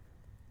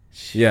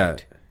 Yeah.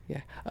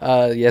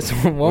 Yes.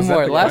 One Was that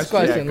more. the Last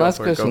question?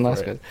 question.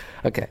 Last question.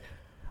 Okay.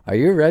 Are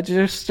you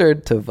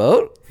registered to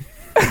vote?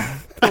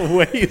 The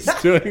way he's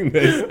doing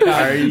this.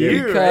 Are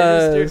you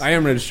Because- registered? I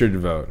am registered to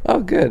vote. Oh,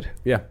 good.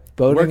 Yeah.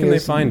 Voting Where can they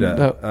is- find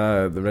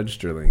the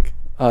register link?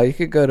 You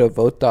could go to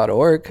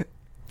vote.org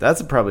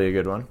That's probably a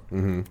good one.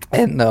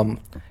 and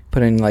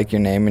put in your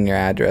name and your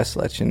address,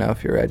 let you know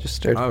if you're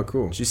registered. Oh,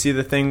 cool. Did you see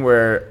the thing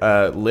where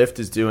Lyft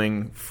is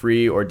doing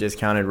free or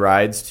discounted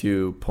rides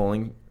to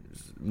voting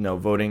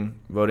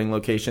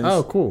locations?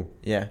 Oh, cool.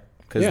 Yeah,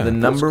 because Yeah, the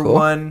that's number cool.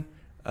 one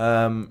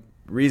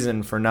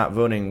reason for not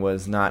voting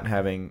was not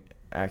having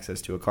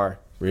access to a car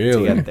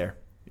Really? to get there.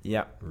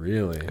 Yeah,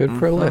 Really? Good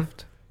for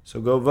Lyft. so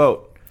go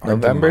vote. Our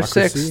November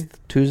democracy? 6th.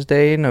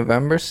 Tuesday,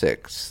 November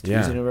 6th. Yeah.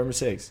 Tuesday, November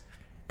 6th.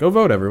 Go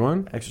vote,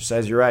 everyone.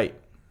 Exercise your right.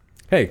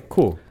 Hey,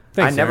 cool.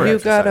 Thanks, I never- Aaron.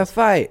 You gotta exercise.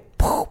 fight.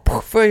 Poof,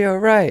 poof. for your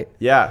right.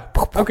 Yeah.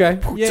 Okay.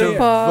 Yeah. To yeah.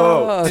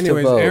 vote.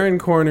 Anyways, To vote. Aaron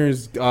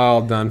Corner's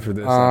all done for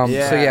this.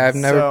 I've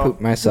never pooped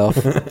myself.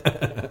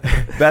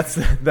 That's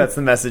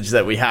the message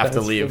that we have to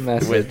That's leave the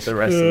message. with the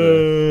rest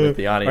of with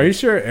the audience. Are you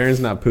sure Aaron's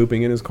not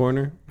pooping in his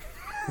corner?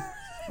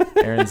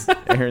 Aaron's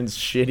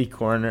shitty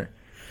corner.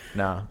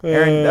 No,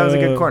 Aaron, that was a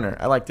good corner.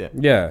 I liked it.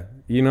 Yeah.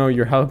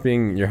 You're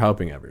helping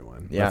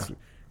everyone. Yeah. That's a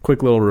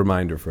quick little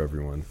reminder for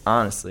everyone.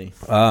 Honestly.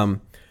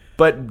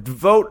 But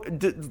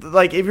vote,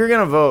 like, if you're going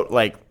to vote,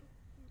 like,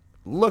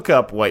 look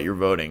up what you're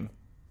voting.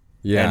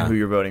 Yeah. And who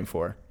you're voting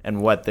for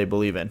and what they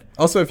believe in.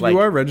 Also, if Like- you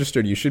are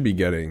registered, you should be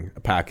getting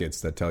packets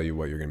that tell you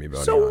what you're going to be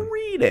voting So on.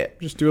 read it.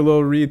 Just do a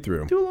little read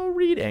through. Do a little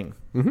reading.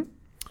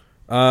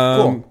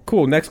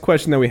 Cool. Next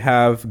question that we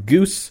have,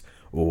 Goose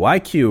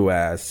YQ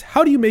asks,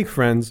 how do you make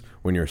friends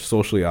when you're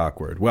socially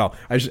awkward? Well,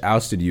 I just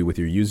ousted you with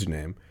your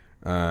username.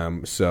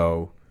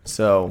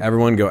 So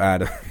everyone go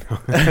add.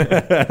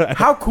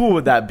 How cool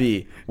would that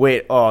be?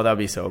 Wait, that would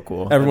be so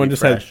cool. Everyone That'd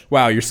just be said, fresh.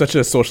 wow, you're such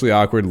a socially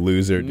awkward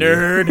loser. Dude.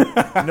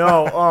 Nerd.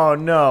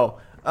 No.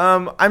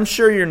 I'm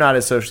sure you're not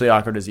as socially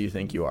awkward as you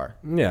think you are.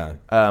 Yeah.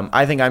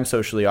 I think I'm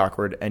socially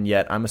awkward, and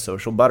yet I'm a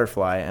social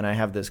butterfly, and I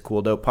have this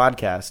cool, dope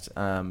podcast,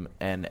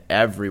 and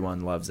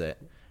everyone loves it.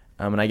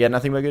 And I get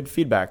nothing but good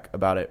feedback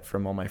about it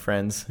from all my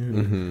friends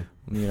who,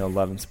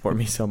 love and support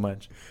me so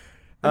much.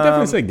 I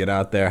definitely say get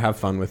out there, have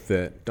fun with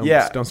it.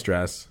 Don't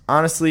stress.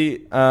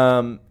 Honestly,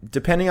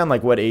 depending on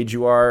like what age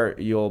you are,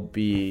 you'll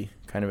be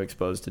kind of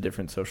exposed to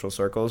different social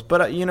circles.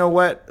 But you know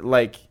what?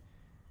 Like,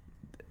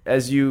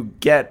 as you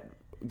get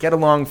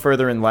along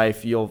further in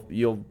life,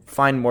 you'll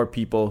find more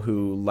people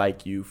who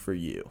like you for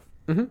you.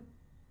 Mm-hmm.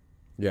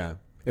 Yeah.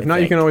 If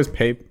not, you can always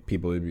pay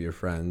people to be your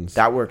friends.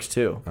 That works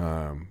too.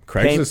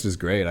 Craigslist is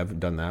great. I've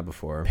done that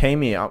before. Pay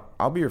me.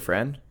 I'll be your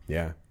friend.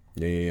 Yeah.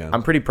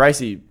 I'm pretty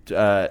pricey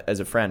as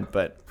a friend,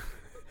 but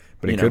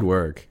it could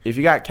work. If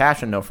you got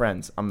cash and no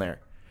friends, I'm there.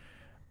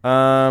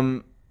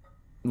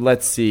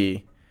 Let's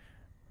see.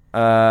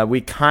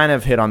 We kind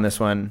of hit on this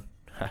one.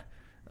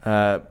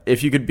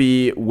 If you could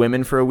be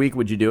women for a week,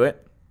 would you do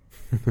it?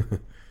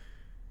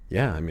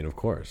 Yeah, I mean, of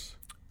course.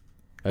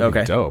 That'd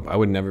be dope. I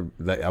would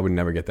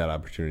never get that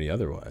opportunity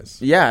otherwise.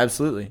 Yeah,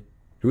 absolutely.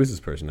 Who is this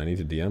person? I need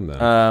to DM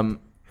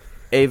them.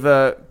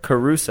 Ava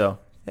Caruso.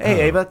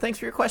 Hey, Ava, thanks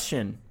for your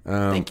question.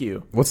 Thank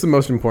you. What's the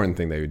most important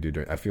thing they would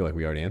do? I feel like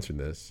we already answered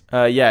this.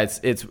 Yeah,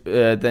 it's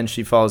then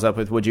she follows up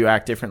with, would you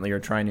act differently or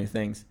try new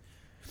things?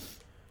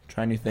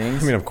 Try new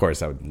things? I mean, of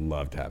course, I would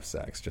love to have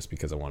sex just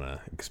because I want to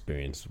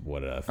experience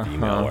what a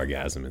female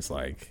orgasm is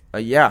like.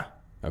 Yeah.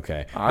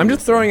 Okay. Obviously. I'm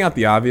just throwing out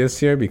the obvious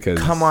here because...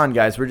 Come on,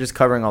 guys. We're just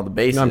covering all the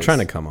bases. No, I'm trying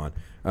to come on.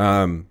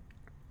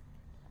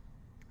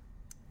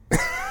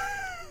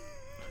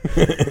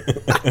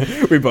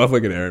 We both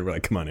look at Aaron. We're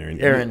like, come on,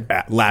 Aaron.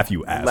 Laugh,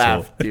 you asshole.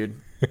 Laugh, dude.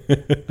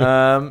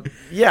 I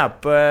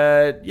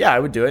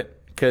would do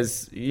it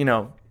because,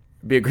 it'd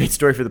be a great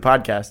story for the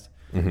podcast.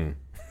 Mm-hmm.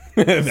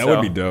 That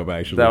would be dope,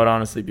 actually. That would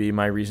honestly be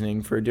my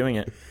reasoning for doing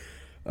it.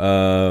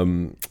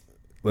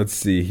 Let's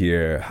see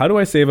here. How do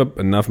I save up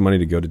enough money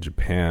to go to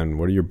Japan?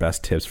 What are your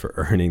best tips for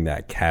earning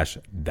that cash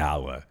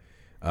dollar?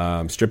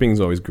 Stripping is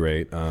always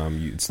great.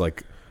 It's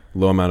like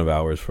low amount of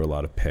hours for a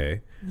lot of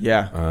pay.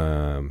 Yeah.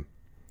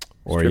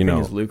 Stripping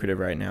is lucrative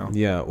right now.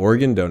 Yeah,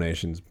 organ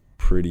donation's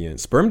pretty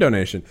sperm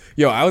donation.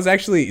 Yo, I was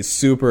actually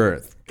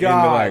super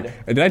God.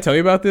 did I tell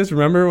you about this?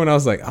 Remember when I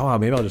was like, oh,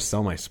 maybe I'll just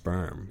sell my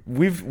sperm.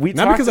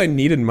 Not because I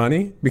needed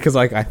money, because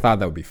like I thought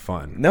that would be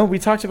fun. No, we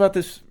talked about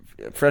this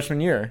freshman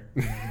year.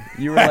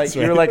 You were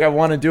like, I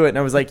want to do it, and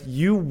I was like,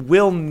 you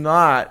will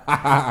not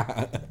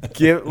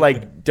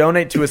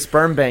donate to a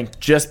sperm bank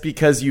just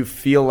because you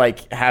feel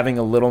like having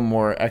a little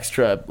more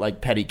extra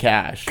like petty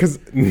cash. Because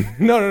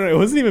no, it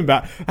wasn't even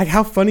about like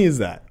how funny is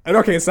that?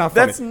 Okay, it's not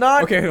funny. That's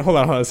not okay. Hold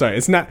on. Sorry,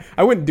 it's not.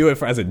 I wouldn't do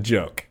it as a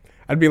joke.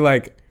 I'd be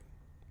like,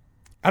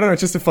 I don't know.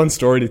 It's just a fun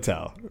story to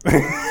tell.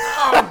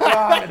 Oh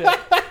God.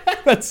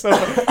 That's so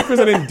because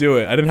I didn't do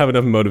it. I didn't have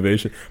enough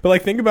motivation. But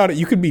like, think about it.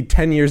 You could be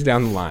 10 years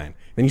down the line.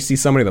 Then you see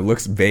somebody that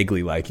looks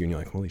vaguely like you, and you're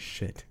like, holy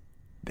shit,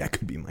 that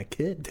could be my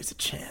kid. There's a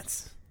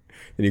chance.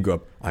 Then you go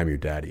up, I'm your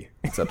daddy.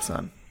 What's up,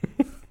 son?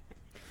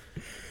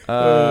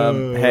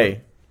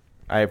 Hey,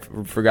 I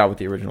forgot what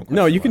the original question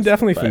No, you can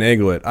definitely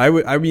finagle it.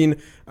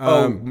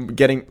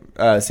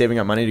 Saving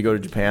up money to go to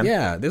Japan?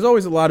 Yeah, there's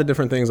always a lot of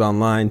different things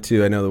online,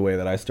 too. I know the way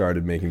that I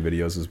started making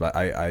videos was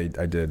I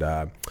did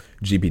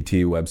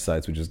GPT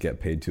websites, which is get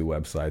paid to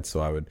websites.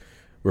 So I would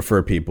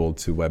refer people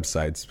to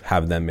websites,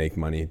 have them make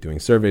money doing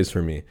surveys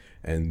for me,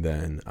 and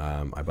then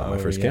I bought my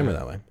first camera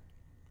that way.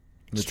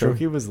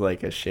 Matoki was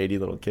like a shady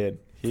little kid.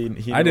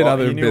 I did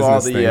other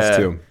business things,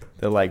 too.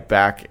 The like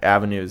back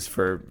avenues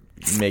for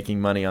making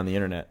money on the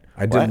internet.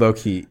 I did low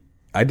key.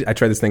 I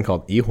tried this thing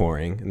called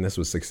e-whoring, and this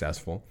was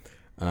successful.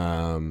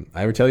 I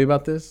ever tell you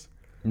about this?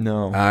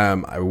 No.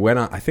 I went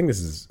on. I think this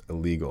is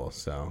illegal,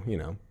 so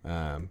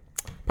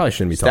probably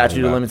shouldn't be talking about.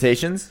 Statute of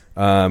limitations. Is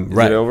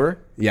right. it over?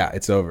 Yeah,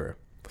 it's over.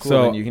 Cool.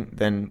 So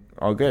then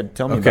all good.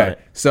 Tell me about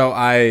it. So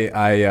I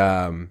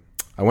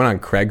went on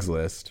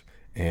Craigslist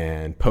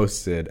and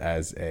posted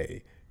as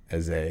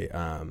as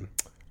an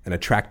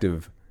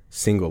attractive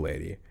single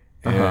lady,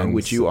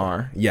 which you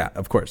are. Yeah,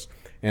 of course.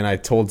 And I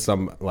told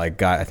some like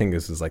guy, I think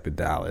this is like the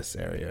Dallas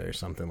area or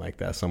something like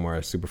that,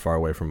 somewhere super far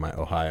away from my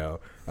Ohio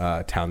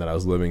town that I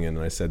was living in.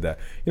 And I said that,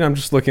 I'm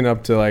just looking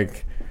up to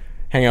like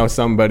hang out with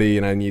somebody,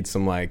 and I need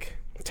some like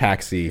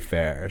taxi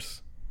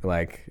fares.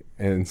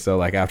 And so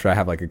like after I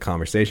have like a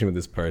conversation with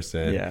this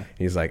person,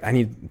 he's like, I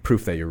need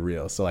proof that you're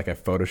real. So like I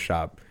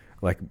Photoshop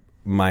like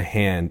my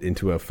hand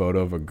into a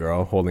photo of a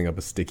girl holding up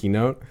a sticky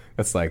note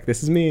that's like,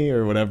 this is me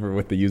or whatever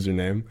with the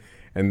username.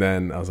 And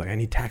then I was like, I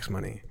need taxi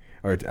money.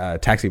 And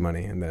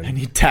then I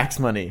need tax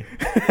money.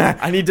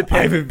 I need to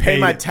pay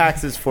my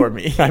taxes for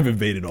me. I've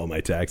evaded all my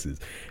taxes.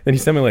 And he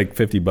sent me like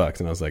 $50,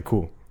 and I was like,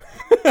 cool.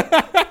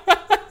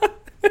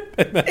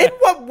 In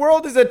what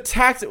world is a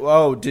tax?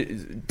 Oh,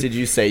 did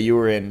you say you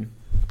were in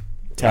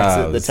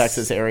Texas, the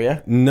Texas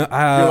area? No,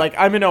 you're like,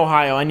 I'm in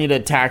Ohio. I need a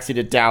taxi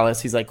to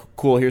Dallas. He's like,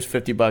 cool. Here's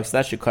 $50.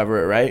 That should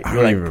cover it, right?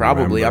 You're like,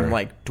 probably. Remember. I'm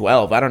like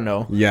 12. I don't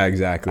know. Yeah,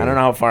 exactly. I don't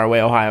know how far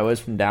away Ohio is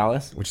from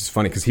Dallas. Which is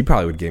funny because he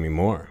probably would give me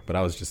more, but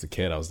I was just a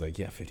kid. I was like,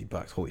 yeah,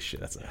 $50. Holy shit,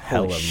 that's a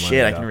hell of money.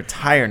 Shit, I can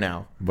retire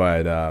now.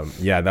 But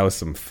yeah, that was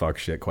some fuck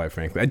shit. Quite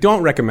frankly, I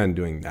don't recommend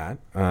doing that.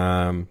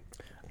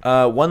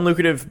 One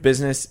lucrative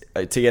business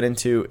to get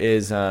into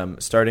is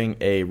starting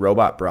a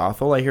robot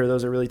brothel. I hear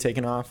those are really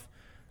taking off.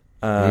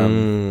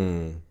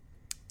 Callbacks.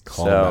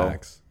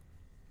 So,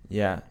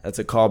 yeah, that's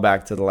a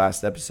callback to the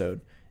last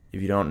episode.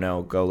 If you don't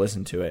know, go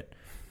listen to it.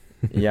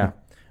 Yeah.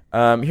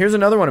 Here's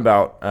another one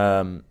about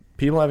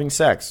people having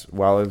sex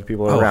while other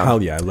people are around. Oh,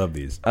 hell yeah. I love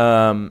these.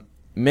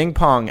 Ming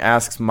Pong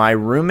asks, my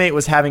roommate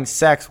was having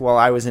sex while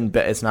I was in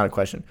bed. It's not a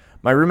question.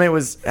 My roommate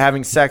was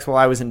having sex while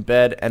I was in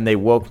bed, and they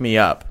woke me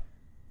up.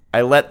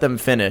 I let them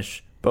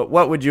finish. But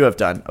what would you have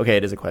done? Okay,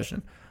 it is a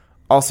question.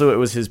 Also, it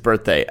was his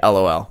birthday.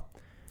 LOL.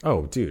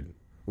 Oh, dude.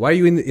 Why are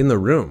you in the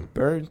room?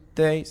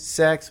 Birthday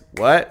sex.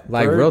 What?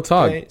 Like, real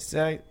talk.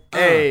 Sex.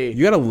 Hey.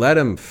 You gotta let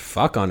him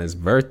fuck on his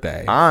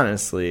birthday.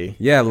 Honestly.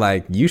 Yeah,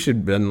 like, you should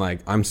have been like,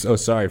 I'm so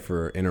sorry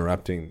for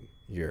interrupting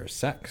your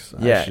sex.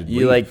 Yeah,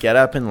 you like get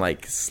up and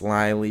like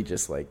slyly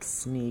just like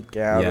sneak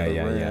out of the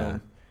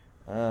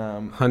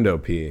room.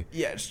 Hundo P.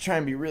 Yeah, just try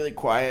and be really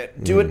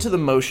quiet. Do it to the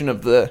motion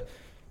of the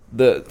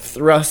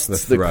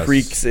thrusts, the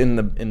creaks in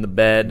the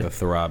bed, the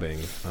throbbing,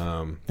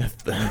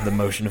 the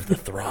motion of the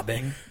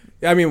throbbing.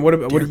 I mean, what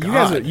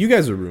you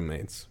guys are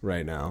roommates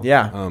right now?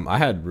 Yeah. I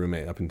had a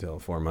roommate up until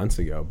 4 months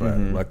ago, but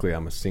luckily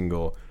I'm a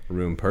single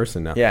room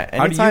person now. Yeah.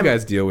 How do you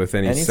guys deal with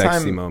any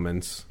sexy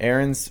moments?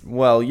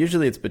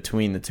 Usually it's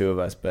between the two of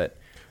us, but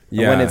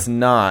when it's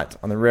not,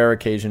 on the rare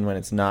occasion when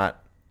it's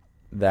not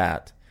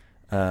that,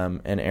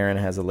 and Aaron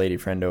has a lady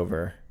friend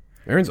over.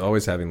 Aaron's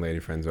always having lady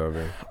friends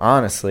over.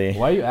 Honestly.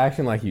 Why are you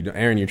acting like you don't?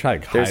 Aaron, you're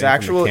trying to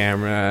hide from the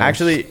camera.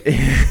 Actually,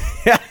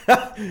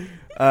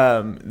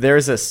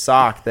 there's a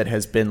sock that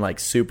has been like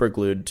super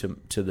glued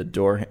to the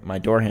door, my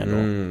door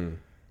handle,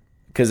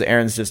 because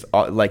Aaron's just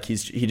like he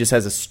just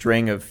has a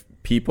string of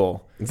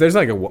people. There's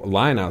like a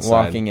line outside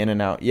walking in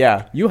and out.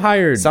 Yeah, you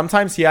hired.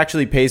 Sometimes he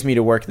actually pays me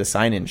to work the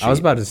sign-in sheet. I was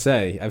about to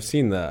say I've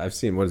seen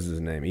what is his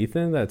name?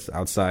 Ethan. That's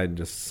outside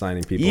just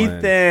signing people in.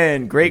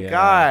 Ethan, great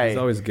guy. He's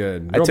always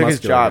good. I took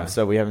his job,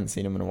 so we haven't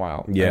seen him in a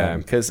while. Yeah,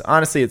 because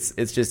honestly, it's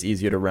just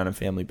easier to run a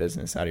family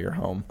business out of your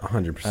home.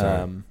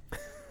 100%.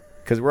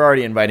 Because we're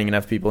already inviting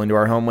enough people into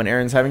our home when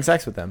Aaron's having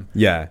sex with them.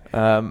 Yeah.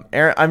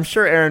 Aaron, I'm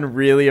sure Aaron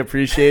really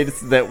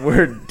appreciates that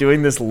we're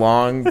doing this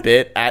long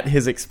bit at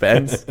his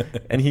expense,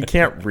 and he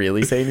can't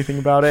really say anything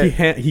about it.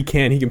 He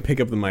can pick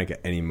up the mic at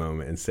any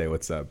moment and say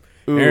what's up.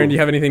 Ooh. Aaron, do you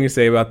have anything to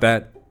say about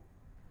that?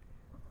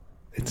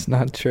 It's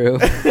not true.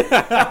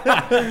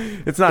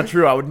 It's not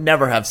true. I would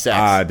never have sex.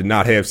 I did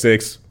not have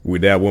sex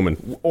with that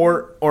woman,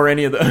 or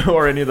any of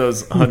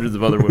those hundreds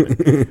of other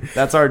women.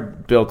 That's our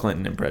Bill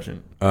Clinton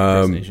impression.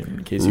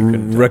 In case you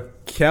couldn't.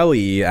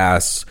 Raquel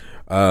asks,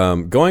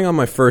 going on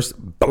my first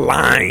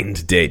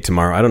blind date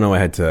tomorrow. I don't know. I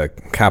had to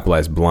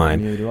capitalize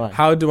blind. Neither do I.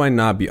 How do I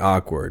not be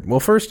awkward? Well,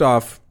 first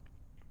off,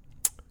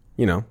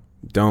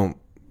 don't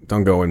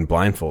go in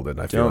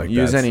blindfolded. I feel like don't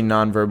use any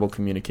nonverbal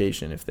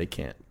communication if they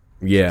can't.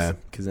 Yeah,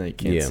 because then you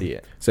can't see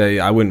it. So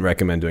I wouldn't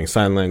recommend doing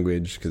sign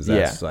language because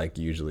that's like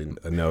usually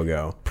a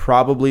no-go.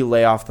 Probably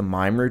lay off the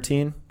mime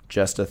routine.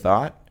 Just a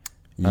thought.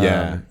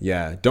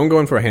 Yeah. Don't go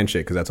in for a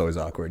handshake because that's always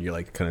awkward. You're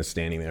like kind of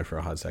standing there for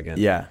a hot second.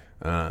 Yeah.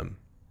 Wow,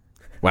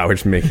 we're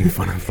just making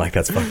fun of like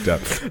that's fucked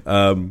up.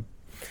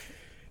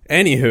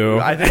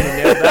 Anywho, I think we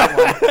nailed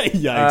that one.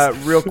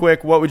 Yikes. Real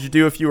quick, what would you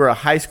do if you were a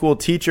high school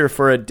teacher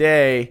for a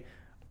day?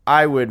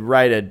 I would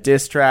write a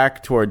diss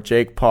track toward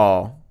Jake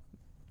Paul.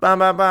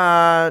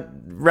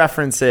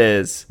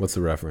 References. What's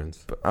the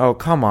reference? Oh,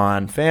 come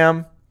on,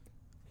 fam.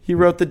 He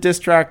wrote the diss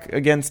track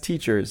against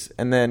teachers,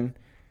 and then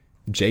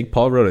Jake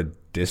Paul wrote a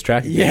diss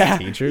track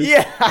against teachers?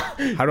 Yeah.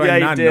 How do I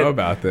not know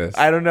about this?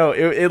 I don't know.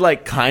 It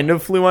like kind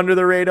of flew under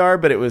the radar,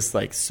 but it was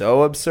like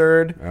so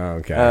absurd. Oh,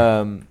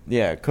 okay.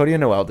 Yeah, Cody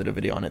and Noel did a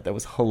video on it that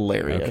was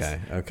hilarious.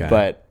 Okay.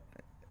 But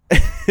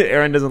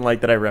Aaron doesn't like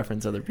that I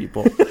reference other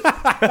people.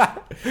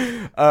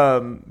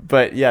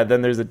 But yeah,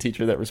 then there's a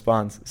teacher that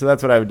responds. So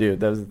that's what I would do.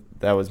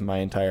 That was my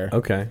entire.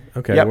 Okay.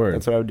 Yep, Word.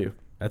 that's what I would do.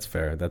 That's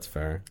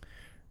fair.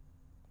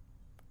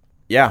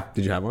 Yeah.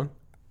 Did you have one?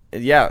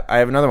 Yeah, I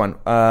have another one.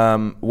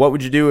 What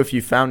would you do if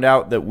you found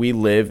out that we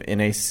live in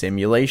a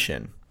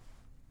simulation?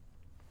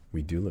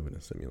 We do live in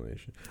a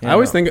simulation. Yeah,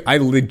 I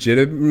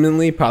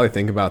legitimately probably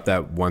think about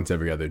that once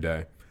every other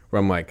day, where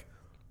I'm like,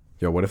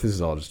 yo, what if this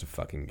is all just a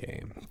fucking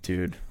game?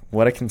 Dude,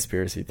 what a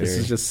conspiracy theory. This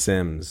is just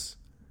Sims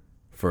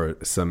for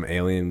some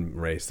alien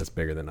race that's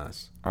bigger than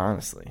us.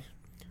 Honestly.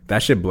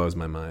 That shit blows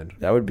my mind.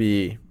 That would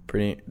be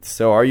pretty...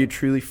 So are you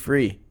truly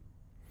free?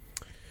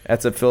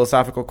 That's a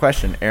philosophical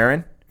question.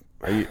 Aaron,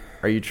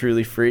 are you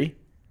truly free?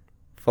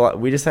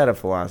 We just had a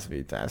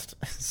philosophy test.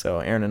 So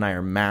Aaron and I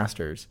are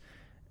masters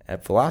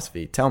at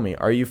philosophy. Tell me,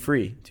 are you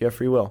free? Do you have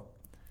free will?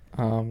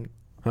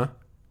 Huh?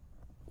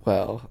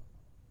 Well,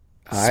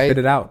 Spit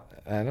it out.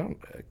 I don't...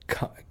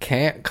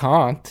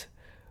 Kant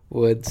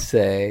would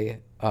say...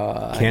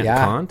 Can't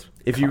yeah. Kant?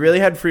 If you really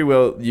had free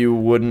will, you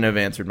wouldn't have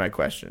answered my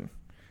question.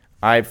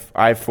 I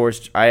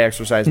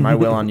exercised my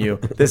will on you.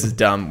 This is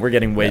dumb. We're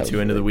getting way too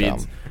into the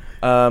weeds.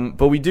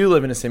 But we do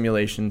live in a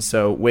simulation,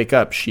 so wake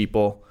up,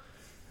 sheeple.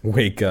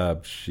 Wake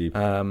up, sheep.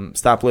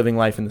 Stop living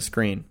life in the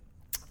screen.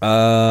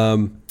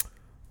 Lavendis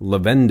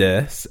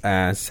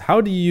asks,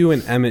 how do you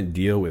and Emmett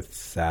deal with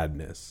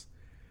sadness?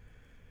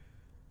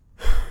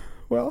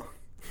 Well,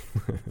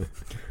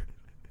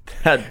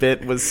 that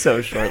bit was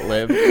so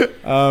short-lived.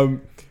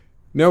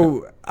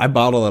 No, I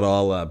bottle it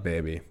all up,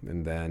 baby,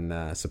 and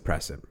then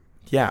suppress it.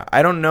 Yeah,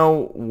 I don't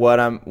know what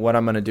I'm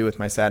gonna do with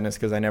my sadness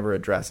because I never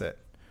address it.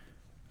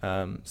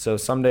 So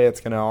someday it's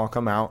gonna all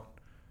come out.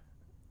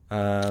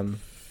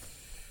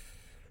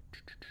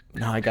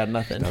 No, I got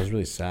nothing. That was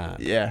really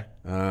sad. Yeah,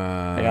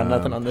 I got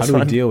nothing on this one. How do we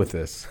one. deal with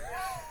this?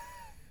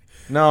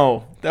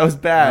 No, that was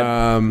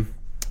bad.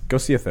 Go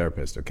see a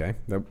therapist, okay?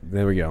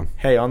 There we go.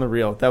 Hey, on the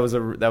real, that was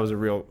a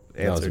real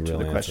answer to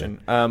the question.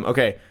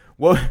 Okay,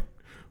 what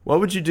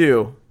would you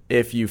do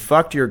if you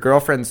fucked your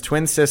girlfriend's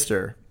twin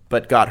sister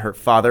but got her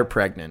father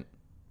pregnant?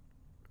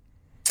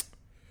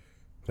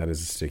 That is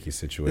a sticky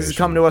situation. This is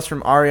coming to us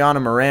from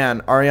Ariana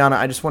Moran. Ariana,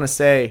 I just want to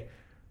say,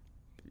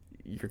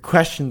 your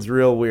question's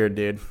real weird,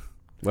 dude.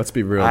 Let's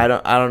be real. I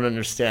don't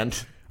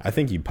understand. I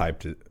think you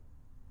piped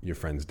your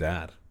friend's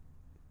dad.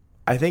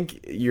 I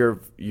think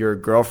your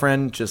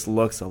girlfriend just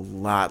looks a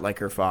lot like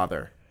her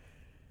father.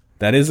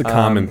 That is a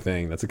common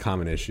thing. That's a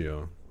common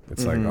issue.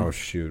 It's like, oh,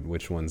 shoot,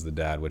 which one's the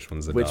dad? Which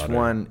one's the daughter? Which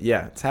one?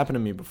 Yeah, it's happened to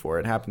me before.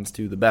 It happens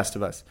to the best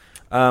of us.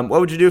 What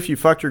would you do if you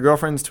fucked your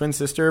girlfriend's twin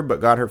sister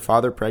but got her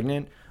father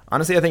pregnant?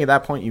 Honestly, I think at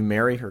that point you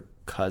marry her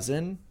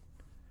cousin.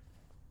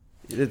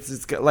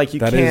 It's like you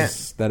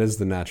can't... That is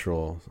the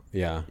natural,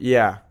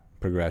 yeah,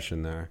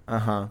 progression there.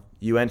 Uh-huh.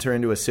 You enter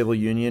into a civil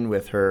union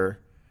with her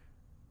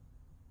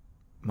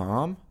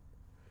mom?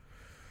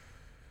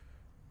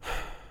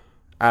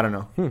 I don't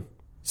know.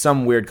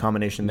 Some weird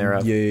combination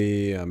thereof.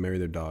 Yeah. Marry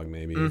their dog,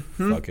 maybe.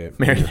 Mm-hmm. Fuck it.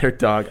 Marry their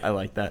dog. I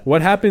like that.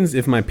 What happens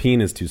if my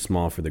peen is too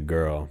small for the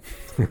girl?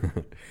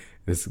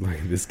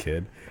 This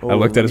kid. I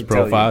looked at his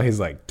profile. He's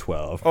like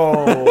 12.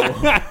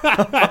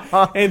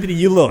 Oh. Anthony,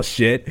 you little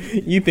shit.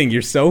 You think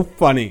you're so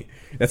funny.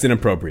 That's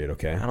inappropriate,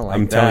 okay? I don't like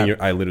I'm that. telling you,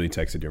 I literally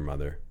texted your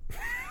mother.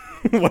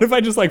 What if I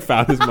just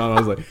found his mom?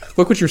 I was like,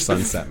 look what your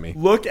son sent me.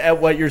 Look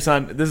at what your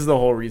son... This is the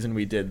whole reason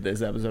we did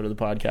this episode of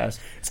the podcast.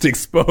 It's to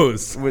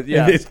expose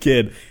this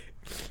kid.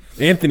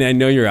 Anthony, I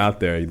know you're out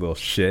there, you little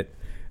shit.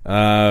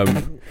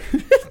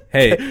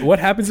 Hey, what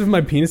happens if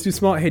my penis is too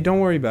small? Hey,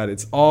 don't worry about it.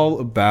 It's all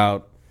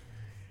about...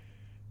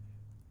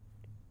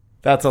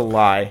 That's a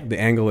lie. The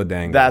angle of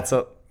dangle. That's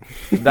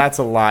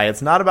a lie.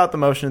 It's not about the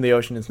motion of the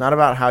ocean. It's not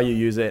about how you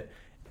use it.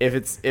 If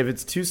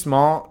it's too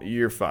small,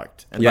 you're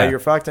fucked. And by you're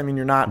fucked, I mean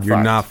you're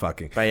not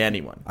fucking. By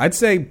anyone. I'd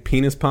say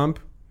penis pump.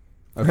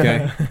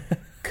 Okay.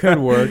 Could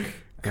work.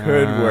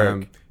 Could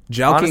work.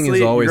 Jelking Honestly,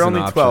 is always you're an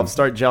only option. 12.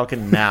 Start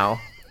jelking now.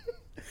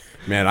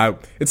 Man,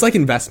 it's like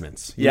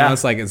investments. You know,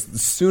 it's like the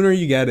sooner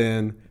you get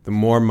in, the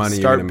more money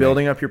you're going to make. Start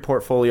building up your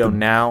portfolio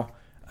now.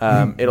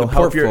 It'll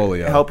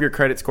help your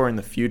credit score in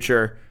the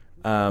future.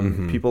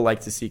 People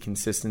like to see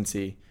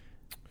consistency.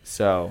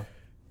 So,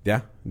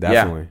 yeah,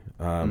 definitely.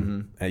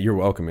 You're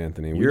welcome,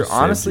 Anthony.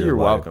 You're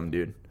welcome,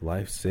 dude.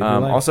 Life saved your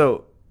life.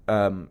 Also,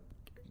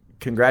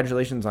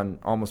 congratulations on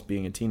almost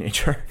being a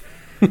teenager.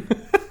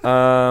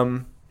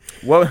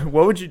 What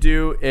would you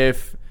do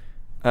if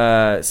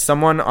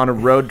someone on a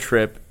road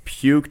trip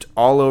puked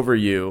all over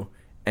you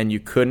and you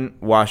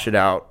couldn't wash it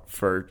out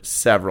for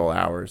several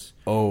hours?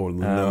 Oh,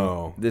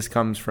 no. This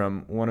comes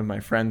from one of my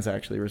friends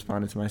actually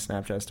responded to my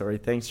Snapchat story.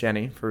 Thanks,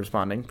 Jenny, for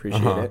responding.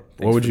 Appreciate it. Thanks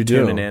what would you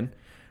do? Tuning in.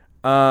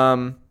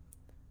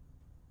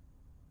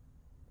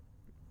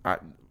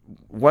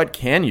 What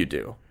can you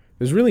do?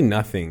 There's really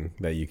nothing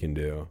that you can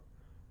do,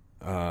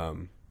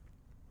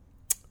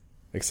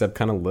 except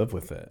kind of live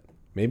with it.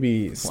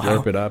 Maybe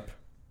slurp it up.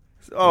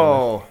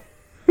 Oh.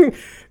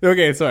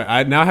 Okay, sorry.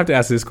 I now have to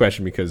ask this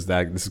question because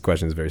this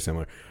question is very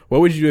similar.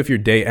 What would you do if your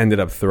date ended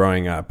up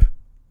throwing up?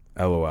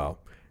 LOL.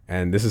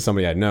 and this is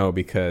somebody I know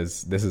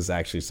because this is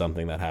actually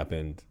something that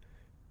happened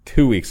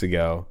 2 weeks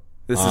ago.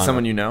 This is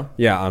someone you know?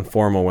 Yeah, on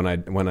Formal when I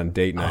went on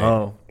date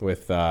night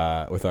with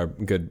our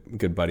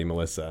good buddy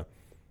Melissa,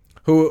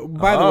 who,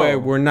 by the way,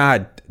 we're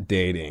not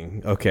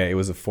dating. Okay, it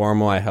was a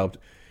Formal. I helped.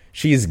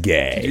 She's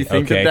gay. Do you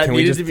think okay, that can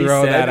we just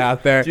throw that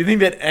out there? Do you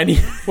think that any?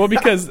 Well,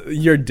 because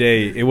your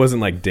date, it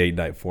wasn't like date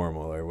night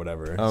formal or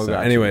whatever. Oh, so,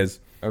 gotcha. anyways,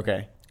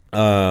 Okay.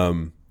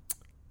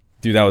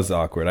 Dude, that was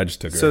awkward. I just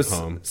took her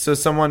home. So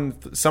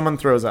someone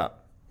throws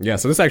up. Yeah,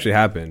 so this actually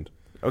happened.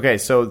 Okay,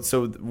 so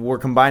we're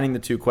combining the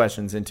two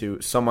questions into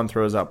someone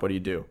throws up. What do you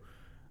do?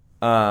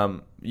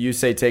 You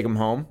say take him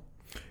home.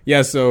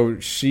 Yeah, so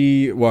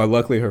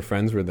luckily her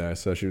friends were there,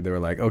 so they were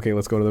like, okay,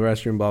 let's go to the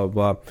restroom, blah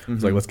blah blah.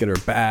 It's like, let's get her a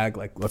bag,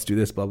 like let's do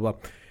this, blah blah.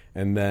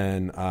 And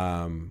then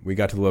we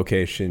got to the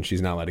location.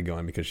 She's not allowed to go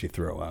in because she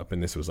threw up,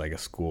 and this was like a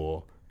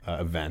school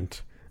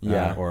event,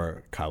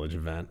 or college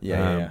event,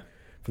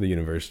 for the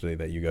university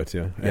that you go to.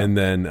 Yeah. And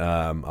then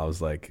I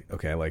was like,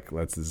 okay, like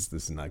this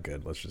is not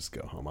good. Let's just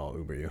go home. I'll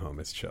Uber you home.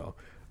 It's chill.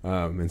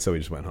 And so we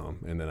just went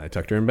home, and then I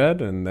tucked her in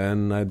bed, and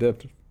then I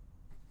dipped.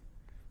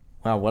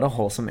 Wow, what a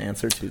wholesome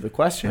answer to the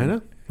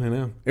question. I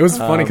know. It was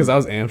funny because I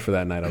was amped for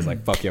that night. I was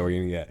like, fuck yeah, we're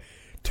going to get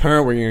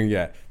turned. We're going to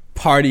get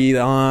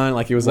partied on.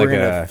 Like, it was we're going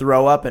to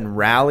throw up and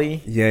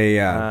rally.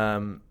 Yeah.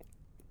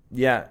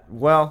 Yeah.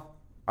 Well,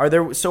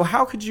 so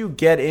how could you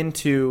get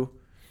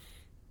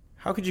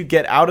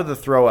out of the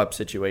throw up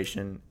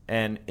situation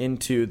and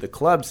into the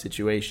club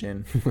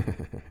situation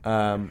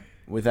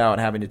without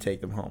having to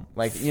take them home?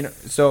 Like,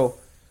 so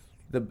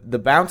the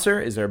bouncer,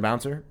 is there a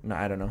bouncer? No,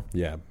 I don't know.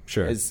 Yeah,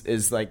 sure.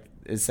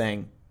 Is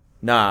saying,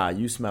 nah,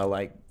 you smell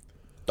like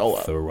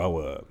throw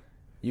up.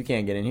 You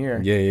can't get in here.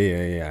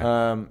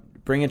 Yeah.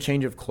 Bring a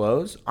change of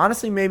clothes.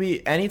 Honestly,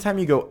 maybe anytime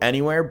you go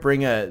anywhere,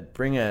 bring a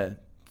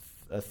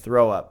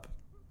throw up,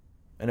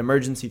 an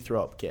emergency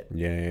throw up kit.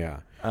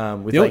 Yeah.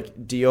 With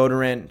like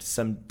deodorant,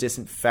 some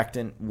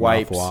disinfectant,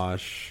 wipes,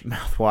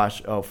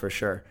 mouthwash. Oh, for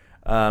sure.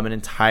 An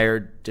entire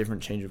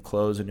different change of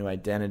clothes, a new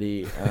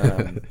identity,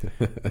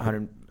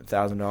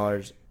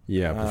 $100,000.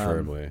 Yeah,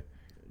 preferably.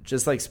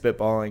 Just like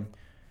spitballing.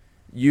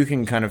 You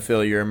can kind of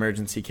fill your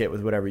emergency kit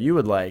with whatever you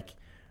would like.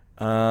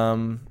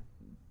 But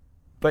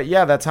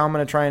yeah, that's how I'm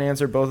going to try and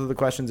answer both of the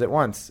questions at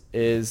once,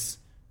 is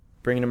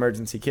bring an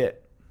emergency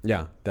kit.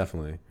 Yeah,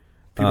 definitely.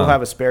 People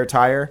have a spare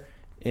tire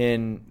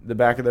in the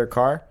back of their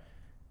car.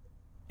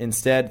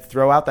 Instead,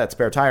 throw out that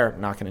spare tire.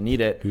 Not going to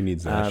need it. Who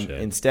needs that shit?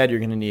 Instead, you're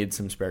going to need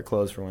some spare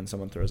clothes for when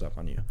someone throws up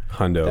on you.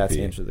 Hundo That's P.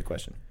 the answer to the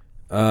question.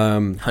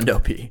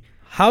 Hundo P.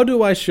 How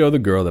do I show the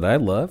girl that I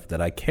love that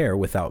I care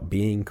without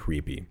being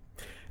creepy?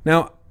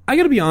 Now, I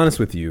got to be honest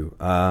with you.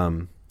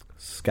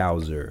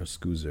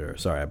 Scoozer.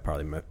 Sorry, I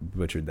probably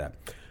butchered that.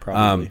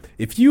 Probably.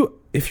 If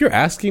you're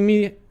asking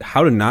me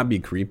how to not be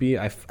creepy,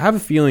 I have a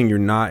feeling you're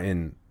not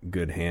in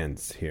good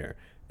hands here.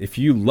 If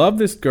you love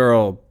this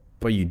girl,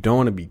 but you don't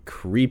want to be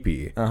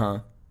creepy,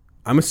 I'm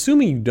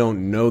assuming you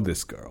don't know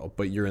this girl,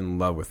 but you're in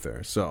love with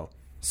her. So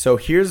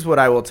here's what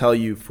I will tell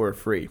you for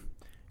free.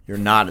 You're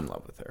not in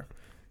love with her.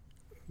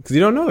 Because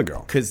you don't know the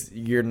girl. Because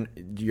you're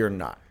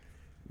not.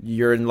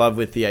 You're in love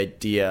with the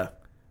idea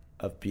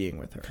of being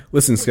with her.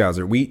 Listen,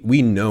 Scouser,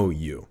 we know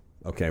you.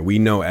 Okay, we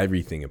know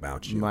everything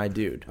about you, my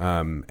dude.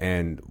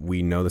 And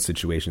we know the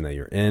situation that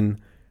you're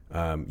in.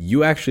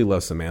 You actually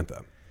love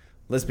Samantha.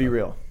 Let's be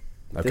real.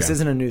 Okay. This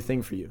isn't a new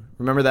thing for you.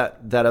 Remember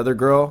that other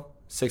girl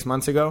 6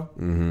 months ago,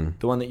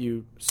 the one that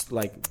you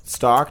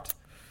stalked.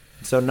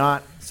 So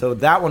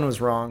that one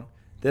was wrong.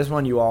 This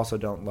one you also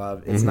don't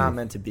love. It's not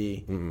meant to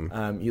be.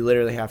 You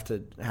literally have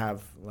to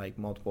have like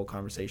multiple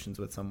conversations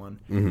with someone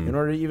in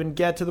order to even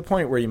get to the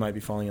point where you might be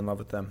falling in love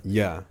with them.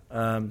 Yeah.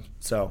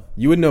 So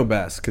you would know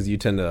best because you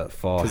tend to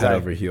fall head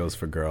over heels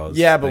for girls.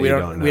 Yeah, but we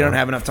don't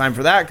have enough time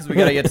for that because we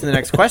got to get to the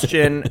next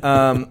question.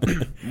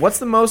 What's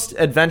the most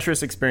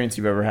adventurous experience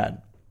you've ever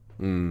had?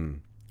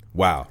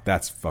 Wow,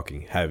 that's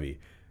fucking heavy.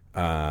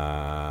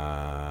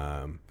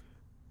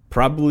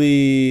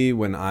 Probably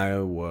when I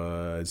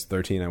was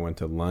 13, I went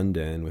to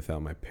London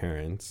without my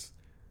parents.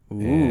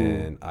 Ooh.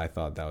 And I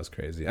thought that was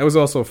crazy. I was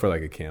also for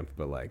like a camp,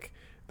 but like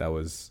it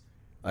was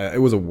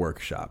a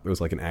workshop. It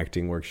was like an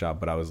acting workshop,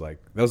 but I was like,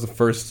 that was the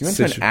first. You went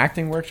to an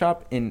acting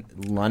workshop in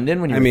London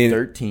when you were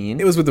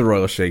 13? It was with the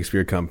Royal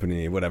Shakespeare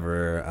Company,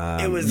 whatever.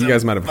 You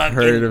guys might have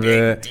heard of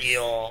it.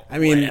 Deal. I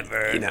mean,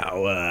 whatever.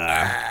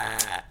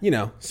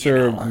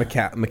 Sir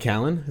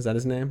McCallan, is that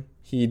his name?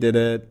 He did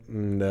it,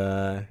 and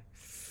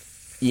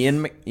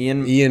Ian, yes.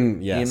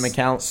 Ian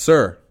McCallan,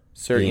 Sir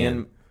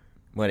Ian.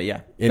 What?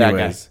 Yeah.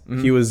 Anyways,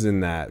 he was in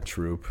that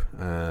troupe.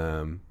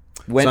 At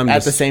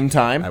the same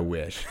time. I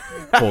wish.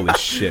 Holy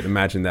shit!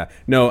 Imagine that.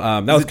 No,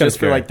 that was kind of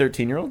for like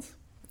 13-year-olds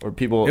or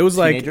people. It was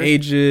teenagers? Like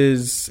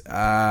ages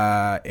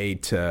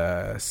 8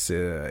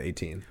 to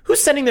 18.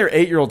 Who's sending their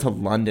 8-year-old to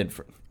London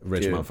for?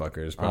 Rich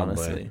motherfuckers,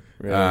 probably. Honestly,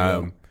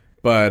 really.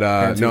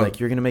 But no, like,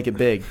 you're gonna make it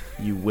big.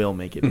 You will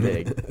make it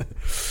big.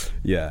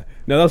 Yeah.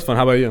 No, that was fun.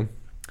 How about you?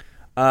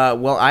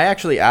 Well, I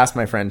actually asked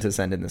my friend to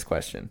send in this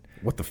question.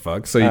 What the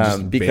fuck? So you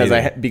just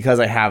because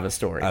I have a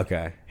story.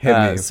 Okay,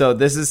 hit me. So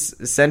this is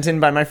sent in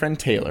by my friend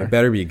Taylor. It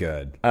better be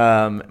good.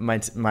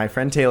 My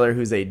friend Taylor,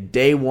 who's a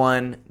day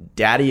one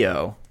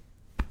Daddy-O,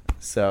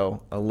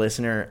 so a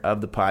listener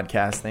of the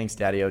podcast. Thanks,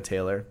 Daddy-O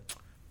Taylor.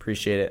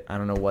 Appreciate it. I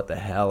don't know what the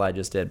hell I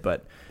just did,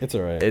 but it's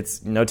all right.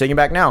 It's no taking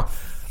back now.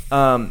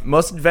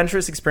 Most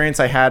adventurous experience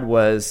I had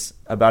was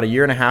about a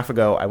year and a half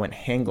ago. I went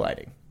hang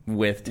gliding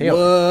with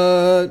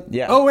Taylor. What?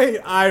 Yeah. Oh wait,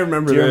 I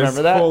remember this. Do you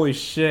remember that? Holy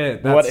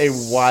shit. That's what a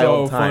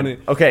wild so time. Funny.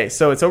 Okay,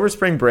 so it's over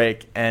spring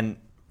break and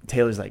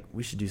Taylor's like,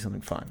 we should do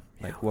something fun.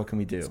 Like, what can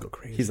we do? Let's go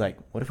crazy. He's like,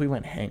 what if we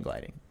went hang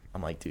gliding?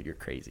 I'm like, dude, you're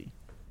crazy.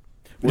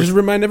 Just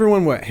remind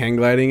everyone what hang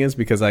gliding is,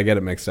 because I get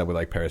it mixed up with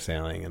like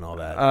parasailing and all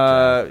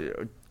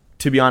that.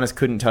 To be honest,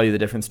 couldn't tell you the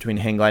difference between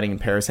hang gliding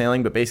and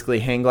parasailing, but basically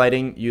hang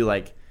gliding, you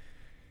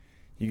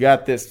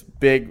got this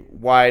big,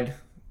 wide,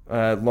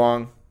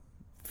 long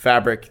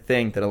fabric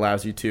thing that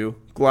allows you to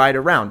glide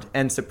around.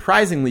 And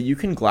surprisingly, you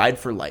can glide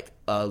for like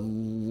a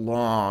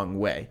long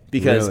way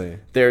because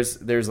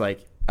there's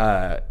like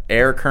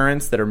air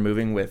currents that are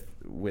moving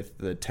with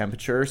the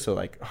temperature. So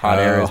like hot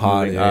air is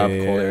moving up,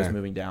 cold air is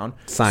moving down.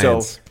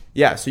 Science.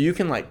 So you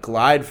can like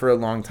glide for a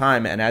long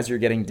time, and as you're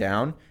getting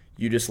down,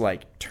 you just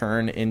like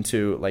turn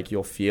into like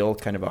you'll feel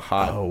kind of a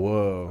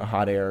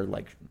hot air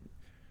like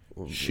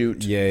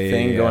shoot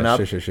thing going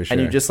up, sure.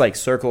 and you just like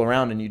circle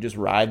around and you just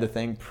ride the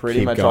thing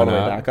pretty much all the way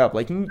back up.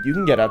 Like you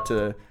can get up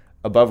to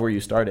above where you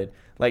started.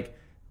 Like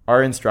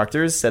our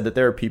instructors said that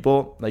there are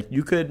people like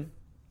you could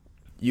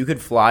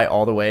fly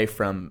all the way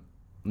from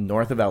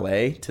north of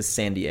LA to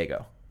San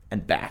Diego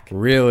and back.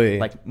 Really?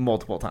 Like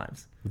multiple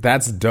times.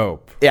 That's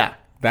dope. Yeah.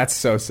 That's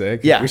so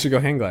sick. Yeah. We should go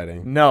hang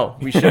gliding. No,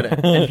 we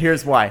shouldn't. And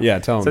here's why. Yeah,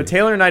 tell me. So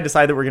Taylor and I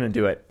decided that we're going to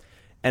do it.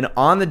 And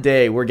on the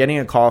day, we're getting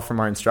a call from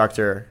our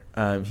instructor.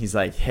 He's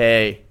like,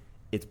 hey,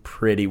 it's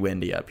pretty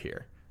windy up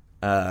here.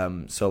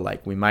 So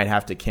like we might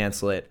have to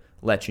cancel it,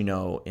 let you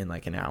know in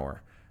like an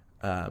hour.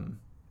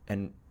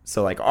 And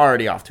so like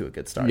already off to a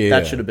good start.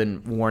 That should have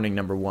been warning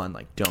number one,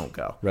 like don't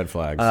go. Red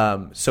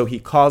flags. So he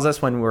calls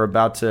us when we're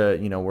about to,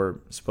 we're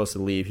supposed to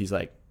leave. He's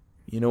like,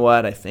 you know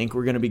what? I think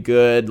we're going to be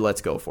good.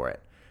 Let's go for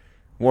it.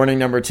 Warning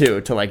number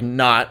two, to like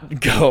not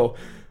go.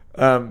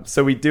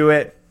 So we do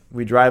it.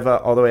 We drive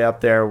all the way up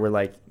there. We're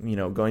like,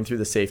 going through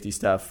the safety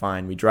stuff.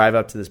 Fine. We drive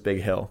up to this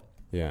big hill.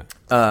 Yeah.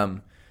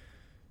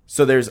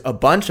 So there's a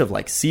bunch of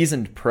like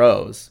seasoned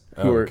pros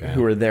who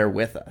are there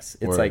with us.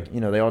 It's like,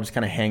 they all just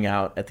kind of hang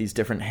out at these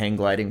different hang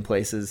gliding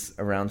places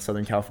around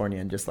Southern California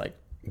and just like,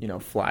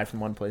 fly from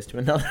one place to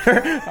another.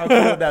 How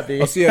cool would that be?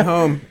 I'll see you at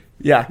home.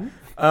 Yeah.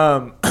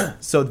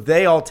 So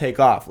they all take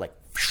off like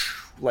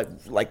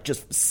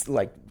just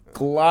like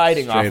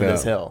gliding Straight off of up.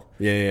 this hill.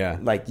 Yeah.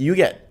 Like you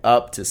get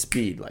up to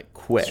speed like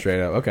quick. Straight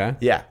up. Okay.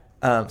 Yeah.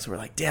 So we're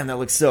like, damn, that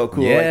looks so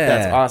cool. Yeah. Like,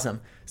 that's awesome.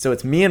 So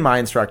it's me and my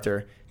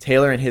instructor,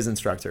 Taylor and his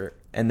instructor,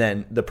 and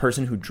then the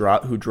person who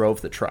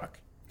drove the truck.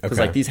 Because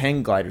like these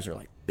hang gliders are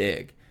like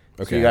big.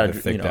 Okay. So you got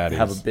to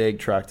have a big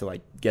truck to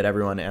like get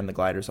everyone and the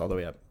gliders all the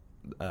way up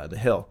the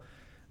hill.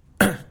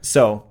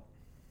 So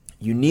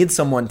you need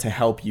someone to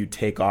help you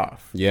take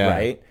off. Yeah.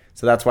 Right.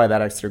 So that's why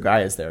that extra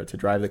guy is there to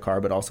drive the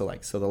car, but also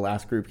like so the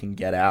last group can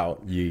get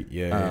out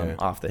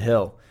off the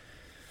hill.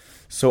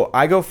 So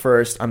I go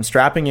first. I'm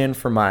strapping in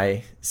for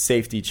my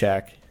safety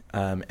check,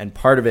 and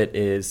part of it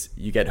is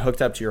you get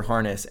hooked up to your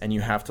harness and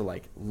you have to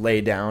like lay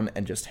down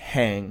and just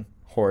hang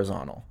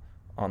horizontal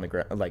on the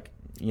ground, like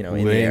in the air.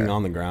 Laying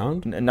on the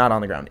ground? Not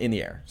on the ground, in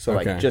the air. So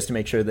like just to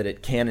make sure that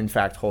it can in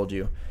fact hold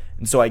you.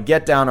 And so I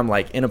get down. I'm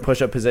like in a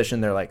push-up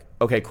position. They're like,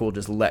 okay, cool,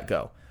 just let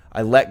go.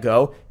 I let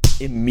go.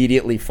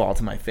 Immediately fall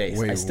to my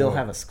face. I still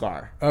have a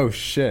scar. Oh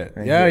shit!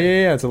 Right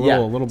yeah. It's a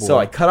little boy. So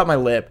I cut up my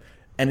lip,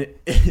 and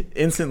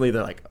instantly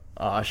they're like,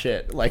 "Oh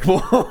shit!" Like,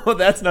 whoa,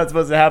 that's not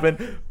supposed to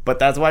happen. But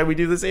that's why we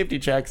do the safety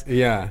checks.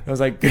 Yeah. I was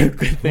like, good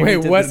thing. Wait,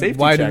 we did what? The safety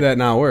Why check. did that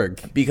not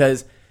work?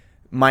 Because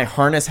my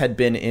harness had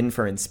been in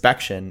for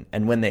inspection,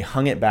 and when they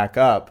hung it back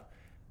up,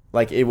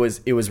 like it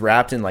was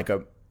wrapped in like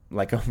a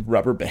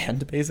rubber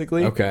band,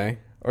 basically. Okay.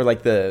 Or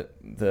like the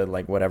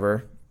like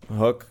whatever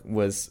hook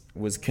was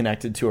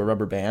connected to a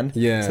rubber band.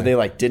 Yeah. So they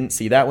like didn't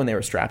see that when they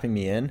were strapping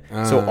me in.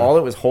 So all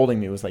it was holding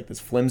me was like this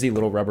flimsy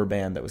little rubber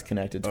band that was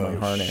connected to my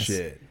harness.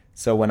 Shit.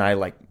 So when I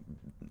like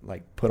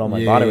put all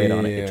my body weight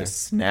on it, it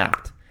just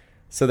snapped.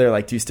 So they're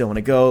like, "Do you still want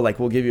to go? Like,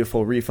 we'll give you a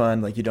full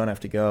refund. Like, you don't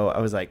have to go." I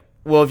was like,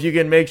 "Well, if you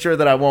can make sure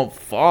that I won't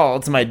fall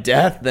to my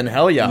death, then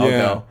hell yeah,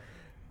 I'll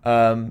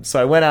go." So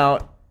I went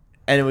out,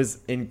 and it was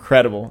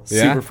incredible,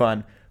 super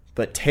fun.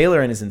 But Taylor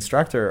and his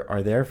instructor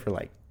are there for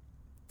like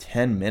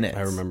 10 minutes.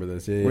 I remember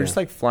this. We're just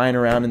like flying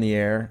around in the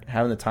air,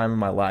 having the time of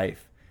my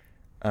life.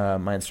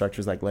 My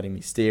instructor's like letting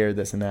me steer,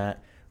 this and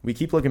that. We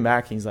keep looking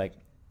back, and he's like,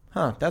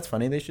 "Huh, that's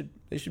funny. They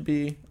should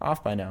be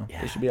off by now.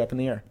 They should be up in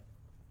the air."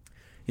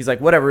 He's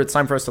like, "Whatever, it's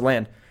time for us to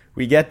land."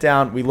 We get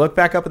down, we look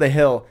back up at the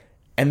hill,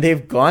 and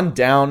they've gone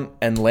down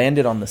and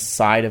landed on the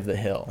side of the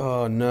hill.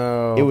 Oh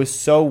no. It was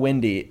so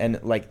windy, and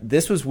like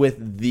this was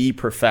with the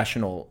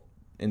professional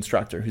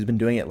instructor who's been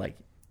doing it like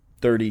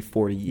 30,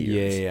 40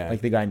 years. Yeah.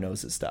 Like the guy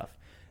knows his stuff.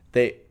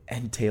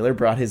 And Taylor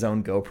brought his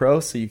own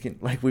GoPro, so you can,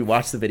 like, we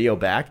watched the video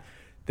back.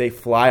 They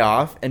fly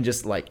off and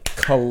just like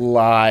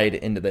collide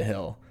into the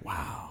hill.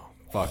 Wow.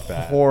 Fuck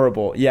that.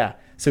 Horrible. Yeah.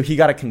 So he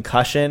got a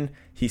concussion.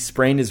 He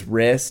sprained his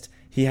wrist.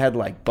 He had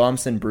like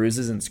bumps and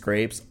bruises and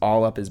scrapes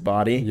all up his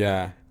body.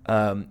 Yeah.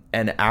 And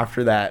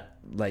after that,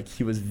 like,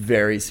 he was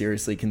very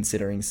seriously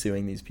considering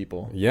suing these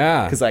people.